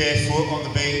suits, barefoot on the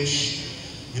beach.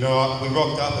 You know, we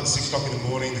rocked up at 6 o'clock in the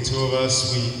morning, the two of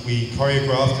us. We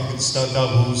choreographed it with stunt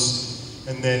doubles,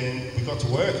 and then we got to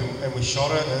work and we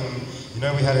shot it. And you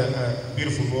know, we had a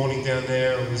beautiful morning down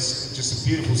there. It was just a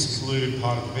beautiful, secluded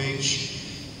part of the beach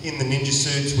in the ninja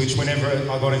suits, which whenever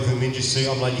I got into the ninja suit,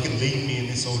 I'm like, you can leave me in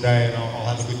this all day and I'll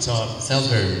have a good time. Sounds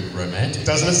very romantic.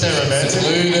 Doesn't it sound romantic?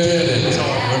 Secluded and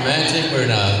romantic, we're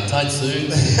in a tight suit.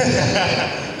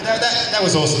 that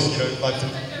was awesome, you know, like,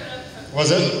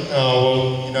 was it?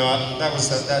 Oh, well, you know, that was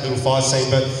that little fight scene,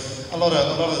 but a lot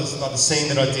of like the scene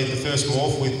that I did, the first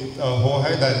morph with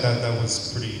Jorge, that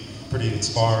was pretty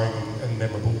inspiring and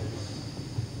memorable.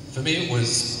 For me, it was,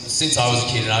 since I was a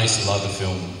kid and I used to love the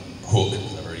film Hook,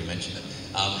 as I've already mentioned it,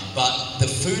 but the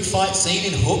food fight scene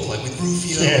in Hook, like with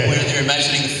Rufio, where they're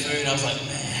imagining the food, I was like,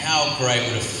 man, how great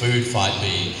would a food fight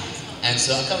be? And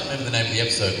so I can't remember the name of the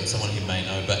episode, someone here may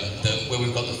know, but where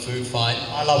we've got the food fight.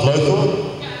 I Love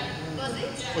Lothor.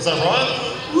 Was that right?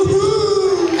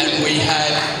 Woohoo! And we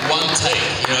had one take,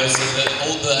 you know, so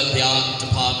all the art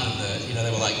department and you know,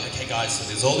 they were like, okay guys, so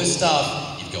there's all this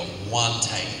stuff, you've got one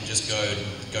take, just go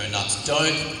nuts.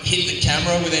 Don't hit the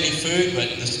camera with any food, but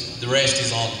the rest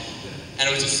is on And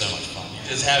it was just so much fun.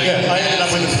 Just having I ended up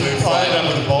with food I fight. ended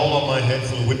up with a bowl on my head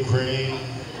full of whipped cream.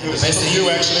 It was best from thing you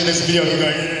actually. There's a video of you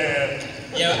going, yeah.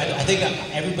 Yeah, I think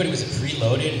everybody was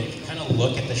preloaded, and if you kind of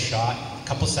look at the shot, a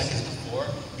couple seconds before,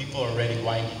 people are already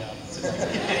winding up.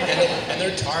 And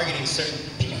they're targeting certain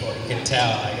people, you can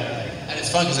tell. And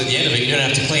it's fun because at the end of it, you don't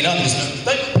have to clean up. You just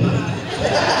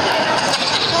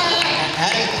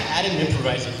Adam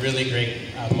improvised a really great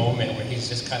moment where he's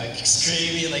just kind of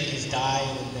screaming like he's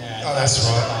dying. Oh, that's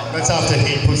right. That's after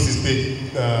he puts this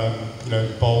big,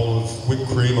 bowl of whipped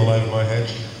cream all over my head.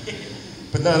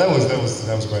 But no, that was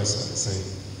a great scene.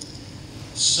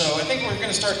 So I think we're going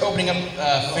to start opening up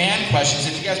fan questions.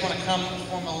 If you guys want to come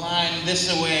form a line this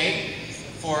way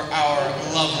for our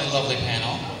lovely, lovely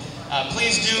panel.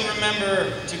 Please do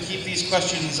remember to keep these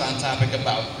questions on topic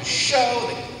about the show,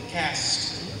 the cast.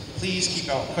 Please keep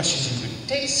our questions in good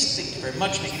taste. Thank you very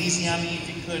much. Make it easy on me if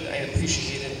you could. I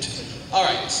appreciate it. All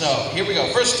right, so here we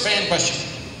go. First fan question.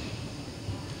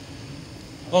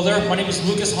 Hello there, my name is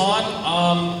Lucas Hahn.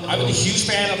 I'm a huge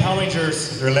fan of Power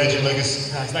Rangers. You're a legend,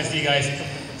 Lucas. It's nice to see you guys.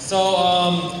 So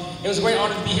it was a great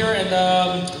honor to be here, and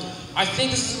I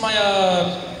think this is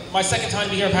my second time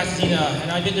to be here in Pasadena, and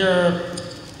I've been there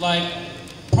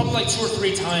probably 2 or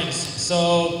 3 times.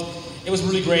 So it was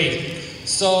really great.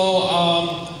 So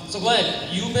Glenn,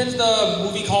 you've been to the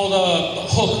movie called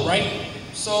Hook, right?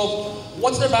 So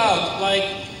what's it about?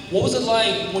 What was it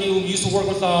like when you used to work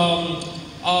with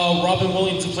Robin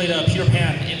Williams, who played Peter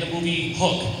Pan in the movie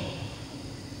Hook?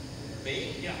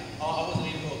 Me? Yeah. I wasn't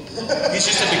even Hook. He's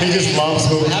just a big He just loves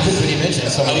Hook. What happens when you mention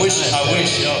it so many times? I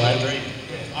wish. No, I dream.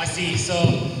 I see. So,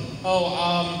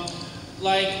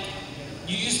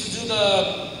 you used to do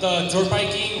the dirt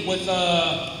biking with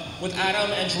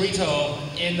Adam and Dorito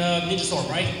in Ninja Storm,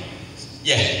 right?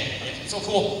 Yeah. So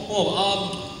cool.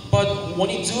 But when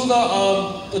you do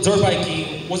the dirt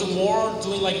biking, was it more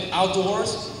doing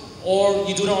outdoors, or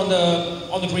you do it on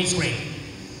the green screen?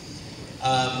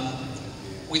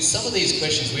 With some of these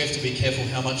questions, we have to be careful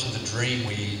how much of the dream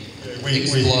we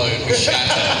explode, we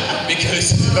shatter,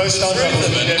 because Those stunt doubles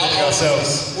we did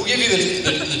ourselves. We'll give you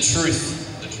the truth.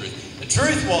 The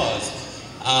truth was,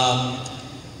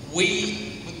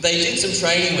 they did some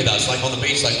training with us, on the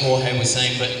beach, like Jorge was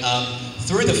saying, but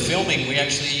through the filming, we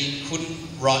actually couldn't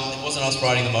ride. It wasn't us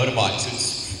riding the motorbikes.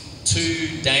 It's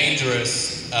too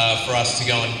dangerous for us to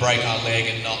go and break our leg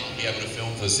and not be able to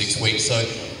film for 6 weeks. So I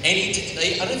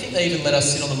don't think they even let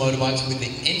us sit on the motorbikes with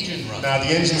the engine running. No, the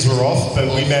engines were off, but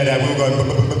we made out. We were going.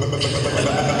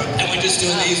 And we're just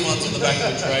doing these ones on the back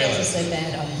of the trailer. That's so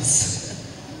bad on us.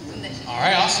 All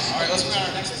right, awesome. All right, let's move on to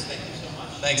our next one. Thank you so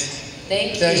much. Thanks.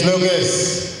 Thank you. Thanks,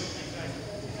 Lucas.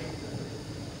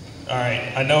 All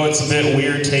right, I know it's a bit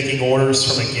weird taking orders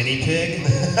from a guinea pig,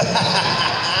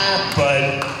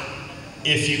 but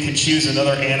if you could choose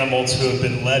another animal to have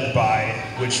been led by,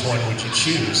 which one would you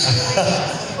choose?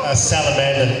 A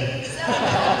salamander.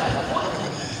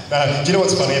 Do you know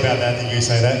what's funny about that you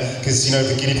say that? Because,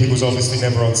 the guinea pig was obviously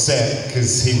never on set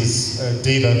because he was a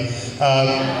diva.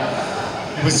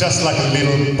 It was just like a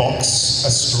little box,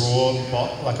 a straw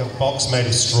box, like a box made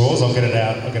of straws. I'll get it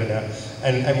out.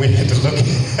 And we had to look at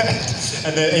it.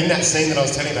 And in that scene that I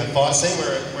was telling you, that fight scene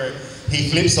where he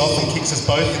flips off and kicks us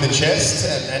both in the chest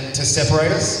and to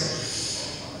separate us.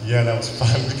 Yeah, that was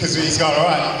fun because he's going, all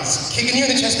right, he's kicking you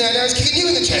in the chest now he's kicking you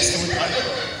in the chest. And we're like,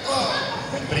 oh.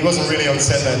 But he wasn't really on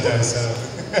set that day, so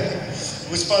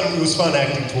it was fun. It was fun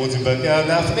acting towards him. But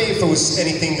now for me, if it was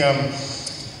anything,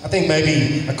 I think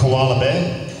maybe a koala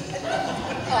bear.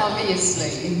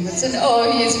 Obviously. That's an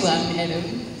obvious one,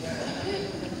 Adam.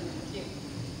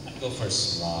 I'd go for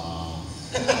sloth.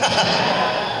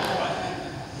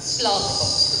 Sloth.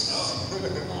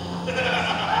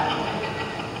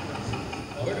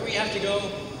 Where do we have to go?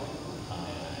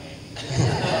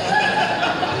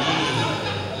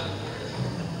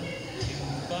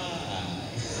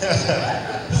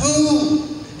 Who?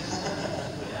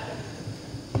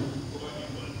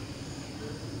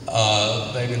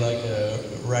 Maybe like a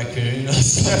raccoon or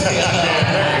something.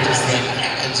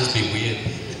 It'd just be weird.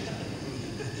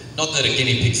 Not that a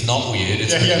guinea pig's not weird,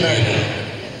 it's weird.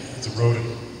 It's a rodent.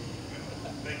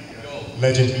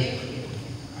 Legend.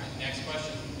 Alright, next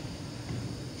question.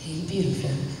 Hey,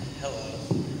 beautiful. Hello,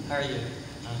 how are you?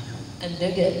 I'm no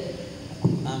good.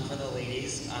 For the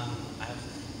ladies, I have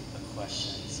a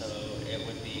question. So it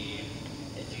would be,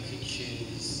 if you could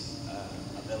choose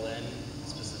a villain,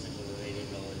 specifically the lady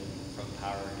villain from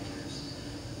Power Rangers,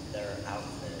 their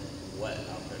outfit, what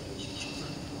outfit would you choose?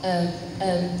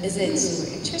 Is it?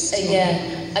 Ooh, interesting. Yeah.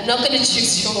 I'm not going to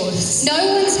choose yours. No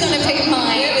one's going to pick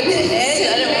mine. I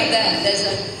don't want that. There's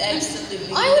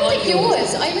absolutely. I would not pick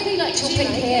yours. I really liked your Did you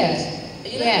pink like hair.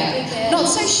 You like the pink hair? Not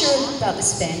so sure about the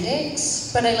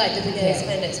spandex, but I like the pink Yeah, hair.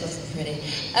 spandex wasn't pretty.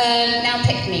 Now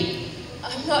pick me.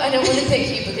 I don't want to pick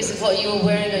you because of what you were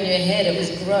wearing on your head. It was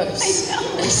gross. I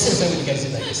know. So when you guys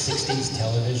did like the 60s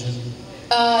television.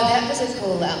 Oh, that was a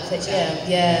cool outfit.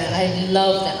 Yeah. I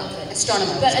love that outfit.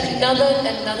 Astronomer. But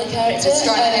another character.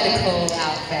 Astronomer had a cool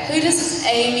outfit. Who does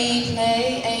Amy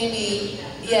play? Amy.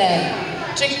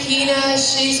 Yeah. Drakina.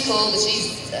 She's cool, but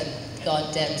she's a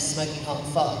goddamn smoking hot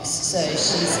fox. So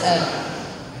she's.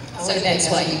 So that's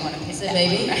why you want to pick that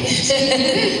maybe. one,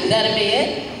 right? That'll be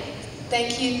it.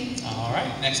 Thank you. All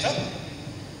right, next up.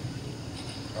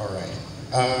 All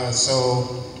right.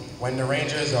 So when the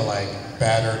Rangers are like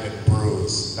battered and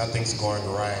bruised, nothing's going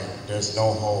right, there's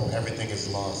no hope, everything is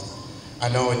lost. I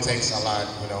know it takes a lot,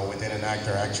 you know, within an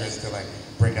actor or actress to like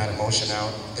bring that emotion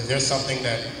out. Is there something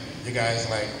that you guys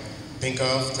like think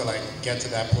of to like get to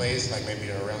that place, like maybe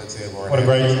a relative or? What a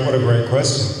great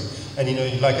question. And you know,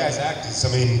 like as actors, I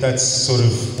mean, that's sort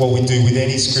of what we do with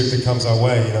any script that comes our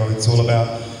way. You know, it's all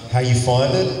about how you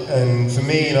find it. And for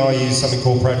me, you know, I use something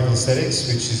called practical aesthetics,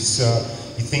 which is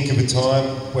you think of a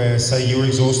time where, say, you were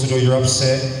exhausted or you're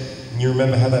upset, and you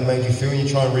remember how that made you feel, and you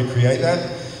try and recreate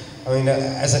that. I mean,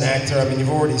 as an actor, I mean,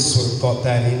 you've already sort of got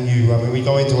that in you. I mean, we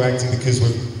go into acting because we're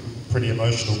a pretty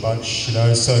emotional bunch, you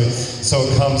know, so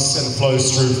it comes and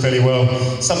flows through fairly well.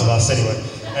 Some of us, anyway.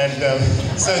 And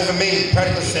so for me,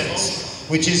 practical aesthetics,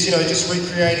 which is, you know, just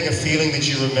recreating a feeling that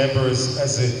you remember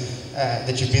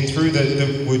that you've been through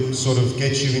that would sort of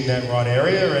get you in that right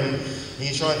area, and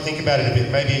you try and think about it a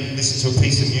bit. Maybe listen to a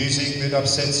piece of music that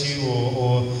upsets you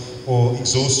or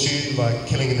exhausts you, like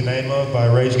Killing in the Name of by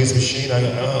Rage Against the Machine. I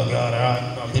go, oh God, all right,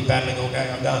 I've been battling all day,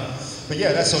 I'm done. But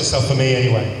yeah, that sort of stuff for me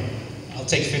anyway. I'll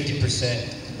take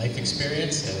 50% life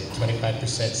experience and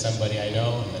 25% somebody I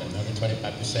know, and then another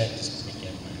 25% just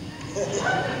weekend.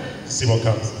 See what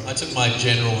comes. I took my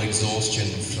general exhaustion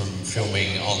from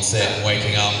filming on set and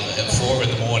waking up at 4 in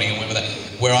the morning and went with that.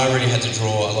 Where I really had to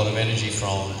draw a lot of energy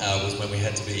from was when we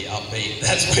had to be upbeat.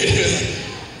 That's when it was like,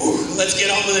 ooh, let's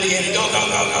get on with it again and go, go,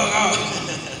 go, go, go.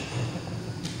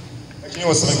 Actually, you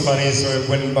know what's something funny is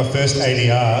when my first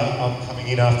ADR, I'm coming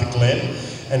in after Glenn,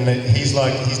 and he's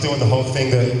doing the whole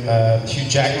thing that Hugh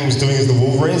Jackman was doing as the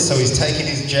Wolverine, so he's taking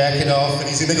his jacket off and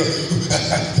he's in there going,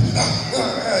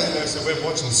 you know, so we're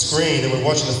watching the screen and we're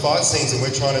watching the fight scenes and we're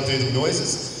trying to do the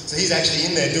noises. So he's actually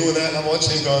in there doing that and I'm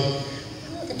watching him going,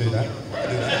 I can do that.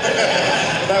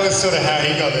 And that was sort of how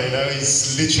he got there, you know,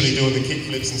 he's literally doing the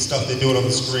kickflips and stuff they're doing on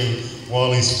the screen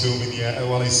while he's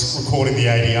while he's recording the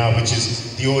ADR, which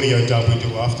is the audio dub we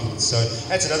do afterwards. So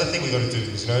that's another thing we got to do,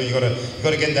 is, you know, you got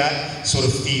to get that sort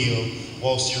of feel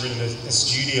whilst you're in a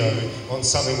studio on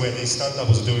something where these stunt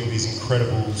doubles are doing these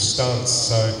incredible stunts.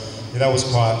 So yeah, that was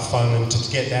quite fun, and to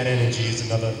get that energy is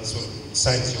another sort of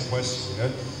same as your question, you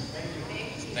know.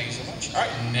 Thank you so much. All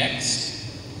right, next.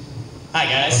 Hi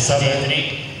guys, What's up,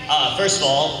 Anthony. First of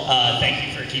all, thank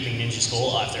you for keeping Ninja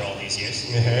School after all these years.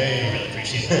 Hey. I really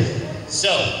appreciate it. So,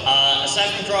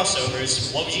 aside from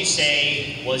crossovers, what would you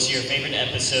say was your favorite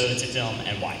episode to film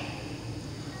and why?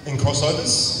 In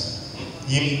crossovers?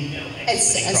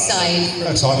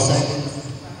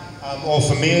 Well,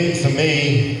 for me,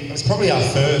 it was probably our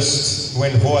first,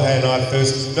 when Jorge and I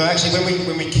first, no, actually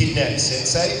when we kidnapped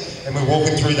Sensei, and we're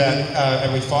walking through that,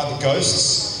 and we fight the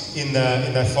ghosts in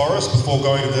that forest before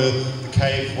going to the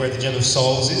cave where the Gem of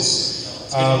Souls is.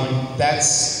 That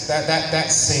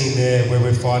scene there where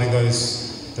we're fighting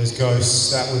those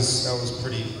ghosts, that was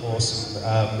pretty awesome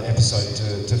episode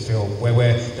to film, where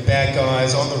we're the bad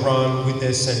guys on the run with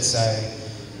their sensei.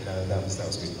 You know, that was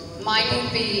good. Mine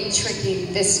would be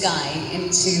tricking this guy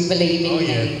into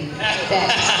believing that.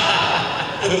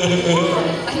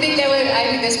 I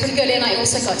think that's pretty good, and I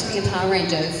also got to be a Power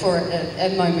Ranger for a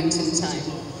moment in time.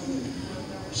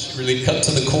 She really cut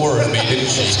to the core of me, didn't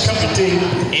she?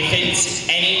 If it's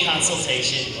any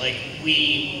consultation, like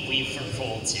we for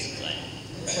full too, Glenn.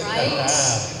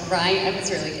 Right, that was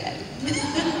really good.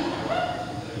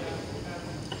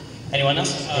 Anyone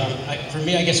else? For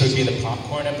me, I guess it would be the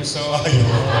popcorn episode.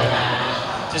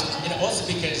 Just, and also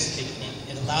because it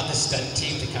allowed the stunt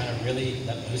team to kind of really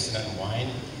let loose and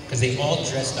unwind, because they all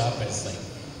dressed up as like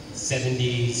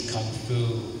 70s kung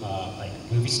fu like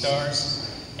movie stars,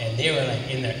 and they were like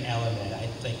in their element.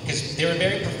 Because they were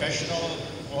very professional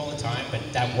all the time, but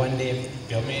that one day of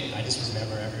filming, I just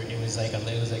remember it was like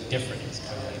different. It was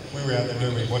kind of like, we were out there,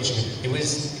 weren't we, watching it? It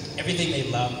was everything they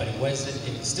loved, but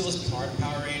it still was part of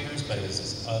Power Rangers, but it was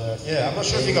this other. Yeah, I'm not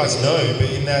sure if you guys know, but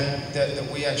in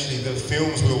that we actually, the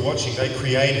films we were watching, they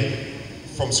created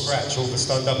from scratch. All the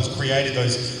stunt doubles created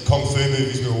those Kung Fu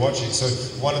movies we were watching. So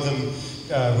one of them,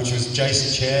 which was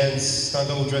Jason Chan's stunt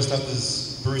double dressed up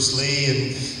as Bruce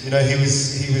Lee, and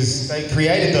they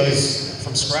created those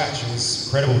from scratch. It was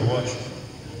incredible to watch.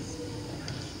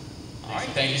 All right,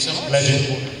 thank you so much.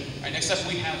 Legend. All right, next up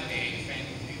we have a fan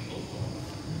table.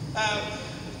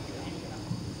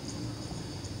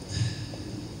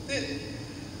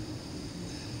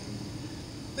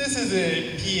 This is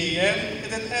a PAM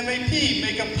and an MAP,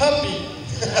 make a puppy. Oh,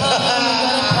 you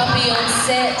got a puppy on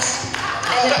set.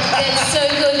 And it's so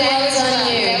good hands on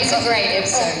you. That was a great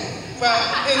episode. Well,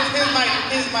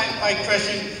 here's my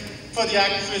question for the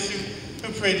actress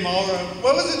who played Maura.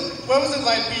 What was it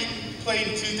like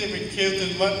playing two different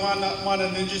characters, one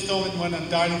on Ninja Storm and one on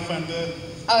Dino Thunder?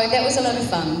 Oh, that was a lot of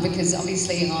fun because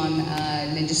obviously on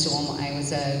Ninja Storm I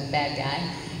was a bad guy,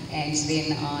 and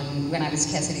then when I was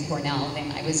Cassidy Cornell,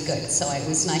 then I was good. So it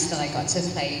was nice that I got to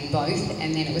play both,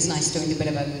 and then it was nice doing a bit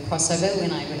of a crossover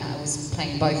when I was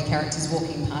playing both characters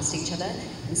walking past each other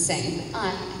and saying,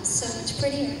 "I'm so much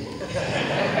prettier."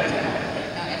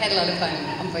 I had a lot of fun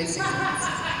on both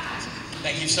seasons.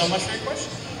 Thank you so much for your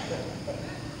question.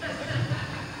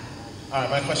 All right,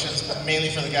 my question's mainly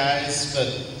for the guys, but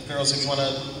girls, if you want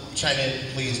to chime in,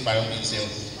 please, by all means, do.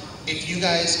 If you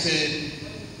guys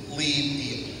could lead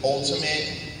the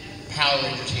ultimate Power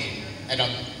Ranger team, and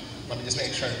let me just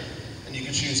make sure, and you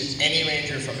can choose any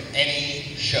Ranger from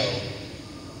any show,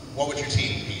 what would your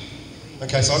team be?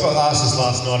 Okay, so I got asked this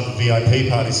last night at the VIP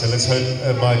party, so let's hope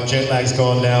my jet lag's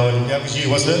gone now, and that was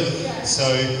you, wasn't it? So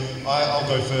I'll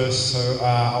go first. So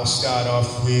I'll start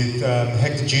off with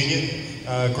Hector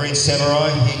Jr., Green Samurai.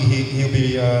 He'll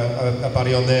be a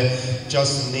buddy on there.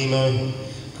 Justin Nemo,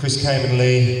 Chris Kamen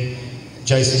Lee,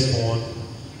 Jason Bourne,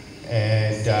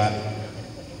 and no.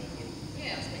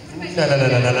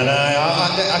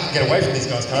 I can get away from these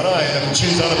guys, can't I? I can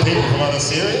choose other people from other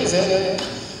series. Yeah.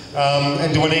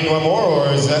 And do I need one more,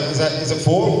 or is it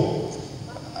 4?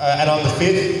 And I'm the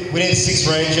 5th. We need a 6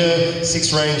 Ranger.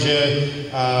 6 Ranger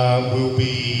will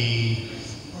be.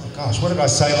 Oh gosh, what did I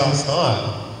say last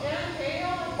night?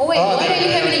 Oh wait, why don't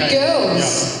you have any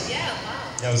girls? Yeah.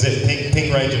 That was it.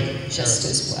 Pink Ranger. Just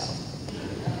as well.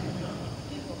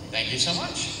 Thank you so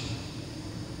much.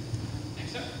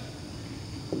 Next up.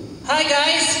 Hi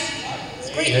guys. It's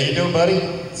great. How you doing, buddy?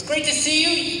 It's great to see you.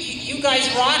 You guys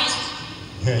rocked.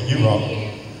 Yeah, you rock.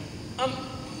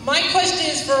 My question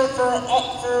is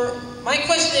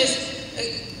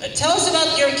tell us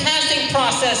about your casting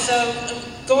process of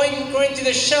going through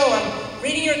the show. I'm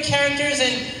reading your characters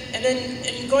and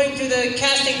then going through the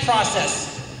casting process.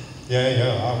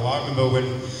 Yeah. I remember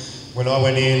when I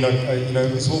went in,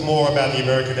 it was all more about the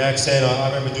American accent. I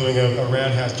remember doing a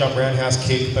jump roundhouse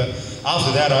kick, but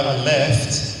after that I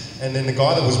left. And then the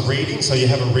guy that was reading, so you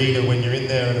have a reader when you're in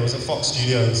there, and it was at Fox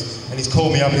Studios, and he's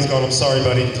called me up and he's gone, "I'm sorry,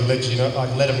 buddy, to let you know, I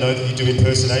let him know that you do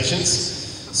impersonations."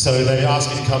 So they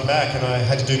asked me to come back, and I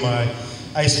had to do my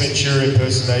Ace Ventura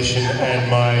impersonation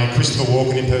and my Christopher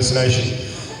Walken impersonation.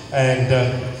 And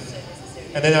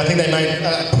then I think they made,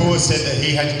 Poor said that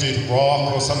he had to do The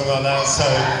Rock or something like that, so,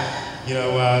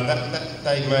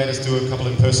 they made us do a couple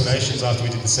of impersonations after we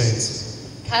did the scenes.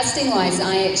 Casting-wise,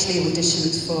 I actually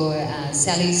auditioned for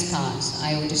Sally's part.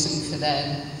 I auditioned for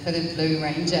the Blue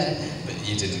Ranger. But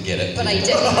you didn't get it. But I didn't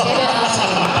get it.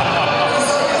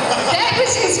 That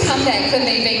was his comeback for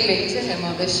me being mean to him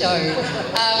on the show.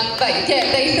 But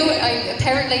yeah, they thought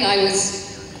apparently I was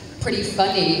pretty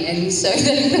funny, and so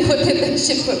they thought that they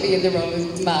should put me in the role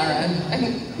of Mara. I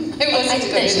wasn't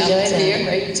good enough to be a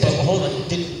Ranger. But hold on,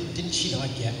 didn't she not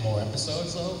get more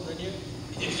episodes though than you?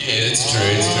 Yeah, it's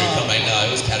true. Come on, no,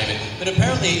 it was Catty. But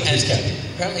apparently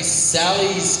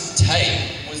Sally's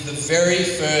tape was the very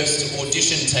first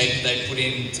audition tape that they put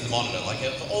into the monitor. Like,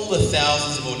 of all the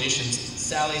thousands of auditions,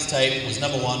 Sally's tape was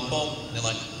number 1. Boom. And they're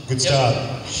like, good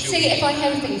start. See, if I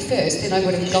hadn't been first, then I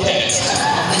would have got it.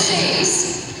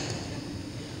 Jeez.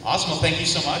 Awesome. Well, thank you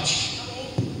so much.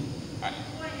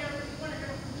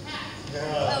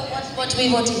 What do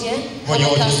we want to hear? What How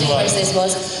your my casting like? process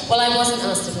was? Well, I wasn't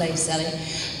asked to play Sally.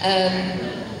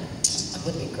 I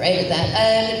wouldn't be great at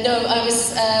that. No, I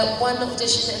was one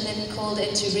audition and then called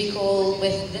into recall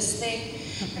with this thing.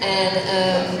 And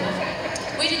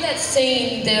we did that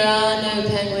scene, There Are No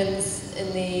Penguins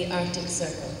in the Arctic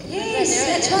Circle. Yes,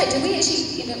 that's right. Did we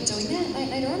actually end up doing that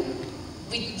later on?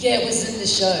 Yeah, it was in the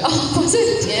show. Oh, was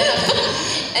it? Yeah.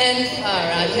 And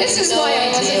far out. This is why I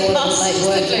wasn't like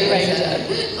working with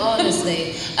her.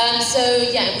 Honestly.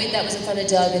 That was in front of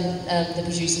Doug and the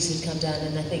producers who'd come down,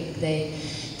 and I think they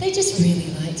just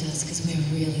really liked us because we're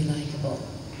really likable.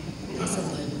 Awesome.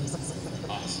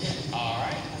 All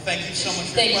right. Thank you so much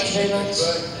for Thank your question. you very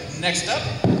much. Next up.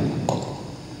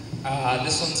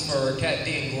 This one's for Kat, D,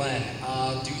 and Glenn.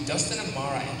 Do Dustin and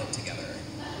Mara end up together?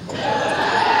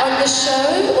 On the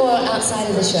show or outside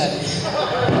of the show?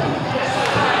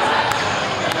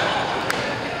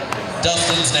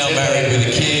 Dustin's now married with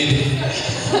a kid.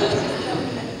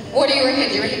 What do you reckon?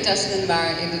 Do you reckon Dustin and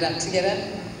Mara ended up together?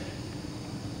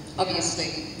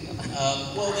 Obviously.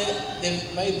 Well,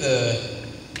 they've made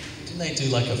didn't they do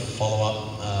like a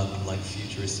follow-up, like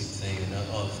futuristic thing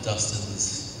of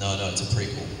Dustin's? No, it's a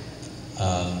prequel.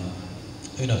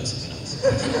 Who knows?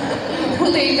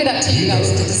 We'll leave it up to you guys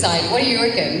to decide. What do you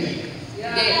reckon?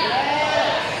 Yeah.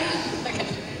 Okay.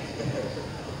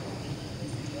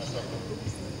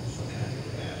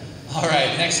 All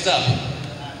right, next up.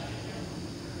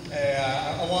 Hey,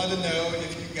 I wanted to know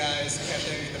if you guys kept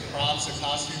any of the props or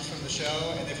costumes from the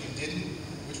show, and if you didn't,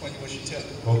 which one you wish you took?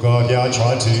 Oh God, yeah, I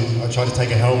tried to. I tried to take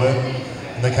a helmet,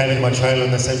 and they came into my trailer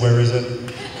and they said, "Where is it?"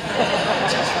 And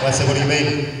I said, "What do you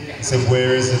mean?" I said,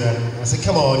 "Where is it?" And I said,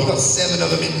 "Come on, you got 7 of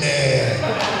them in there."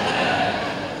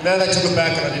 Now they took it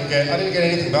back, and I didn't get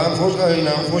anything. But unfortunately,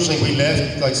 we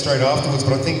left like straight afterwards.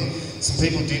 But I think some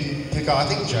people did pick up. I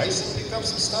think Jason picked up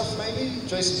some stuff, maybe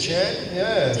Jason Chan.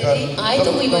 Yeah. Did he? I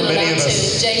thought we weren't allowed to.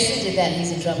 Us. If Jason did that,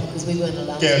 he's in trouble because we weren't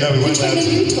allowed. Yeah, no, we weren't allowed to.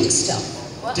 You took stuff.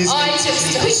 What? Disney. I took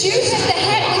stuff. Because you had the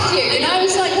hat with you, and I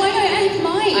was like, why don't I have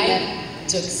mine? I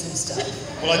took some stuff.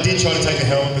 Well, I did try to take a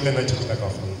helmet, but then they took it back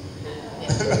off me.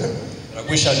 I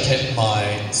wish I'd kept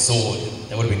my sword.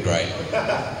 That would have been great.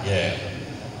 Yeah.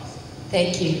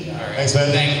 Thank you. All right. Thanks,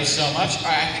 man. Thank you so much. All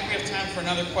right, I think we have time for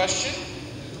another question.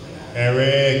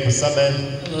 Eric, what's up,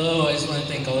 man? Hello, I just want to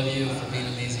thank all of you for being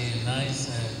amazing and nice,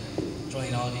 and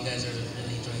enjoying all of you guys. Are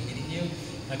really enjoying meeting you.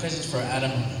 My question is for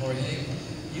Adam and Jorge.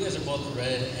 You guys are both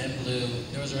red and blue.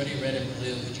 There was already red and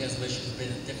blue, but you guys wish it would have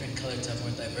been a different color to have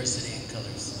more diversity in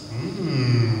colors.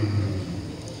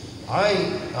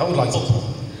 I would like to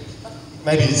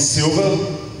maybe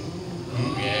silver.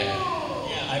 Yeah.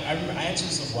 I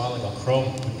actually said a while ago,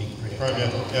 chrome would be pretty cool.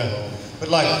 Yeah. But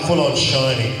like full on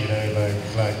shiny, you know,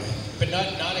 like. But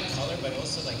not in color, but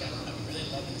also like I'm really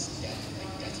loving this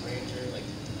Death Ranger, like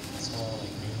small,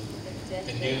 like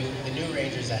the new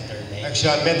Rangers that they're named.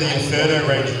 Actually, I met the Inferno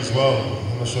Ranger as well.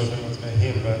 I'm not sure if anyone's met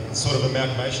him, but it's sort of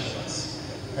amalgamation of us.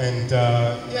 And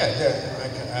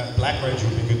like a Black Ranger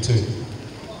would be good too.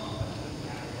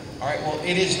 All right, well,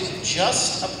 it is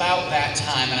just about that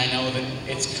time, and I know that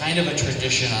it's kind of a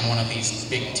tradition on one of these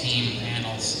big team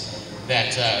panels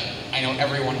that I know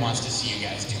everyone wants to see you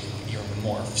guys do your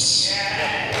morphs. All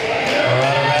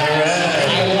right.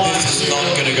 This is not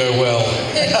going to go well.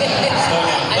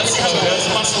 Let's see how those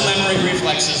muscle memory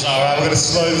reflexes are. All right, we're going to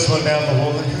slow this one down for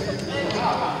Morgan.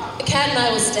 Kat and I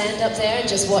will stand up there and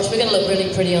just watch. We're going to look really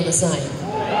pretty on the sign.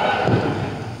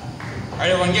 All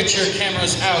right, everyone, get your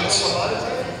cameras out.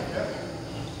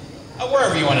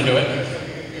 Wherever you want to do it.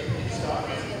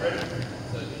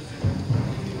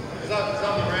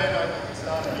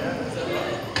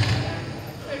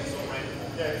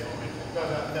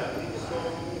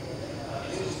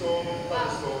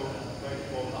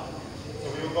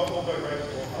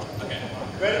 Okay.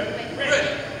 Ready? Ready.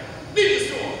 Lead the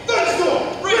storm. Thunderstorm.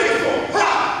 Rainstorm. Ha!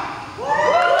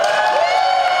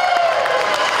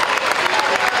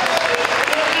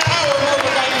 Power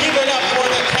Morphicon, give it up for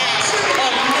the cast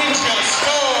of Ninja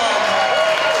Storm.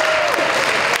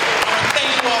 Thank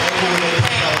you all for coming to the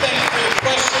panel. Thank you for your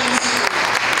questions.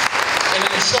 And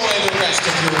enjoy the rest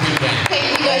of your weekend. Thank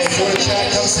you guys If you want to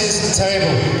chat, come sit us at the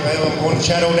table. I want to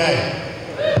chat all day.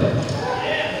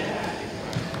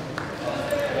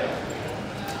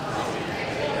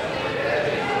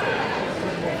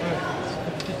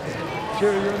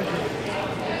 Sure, you're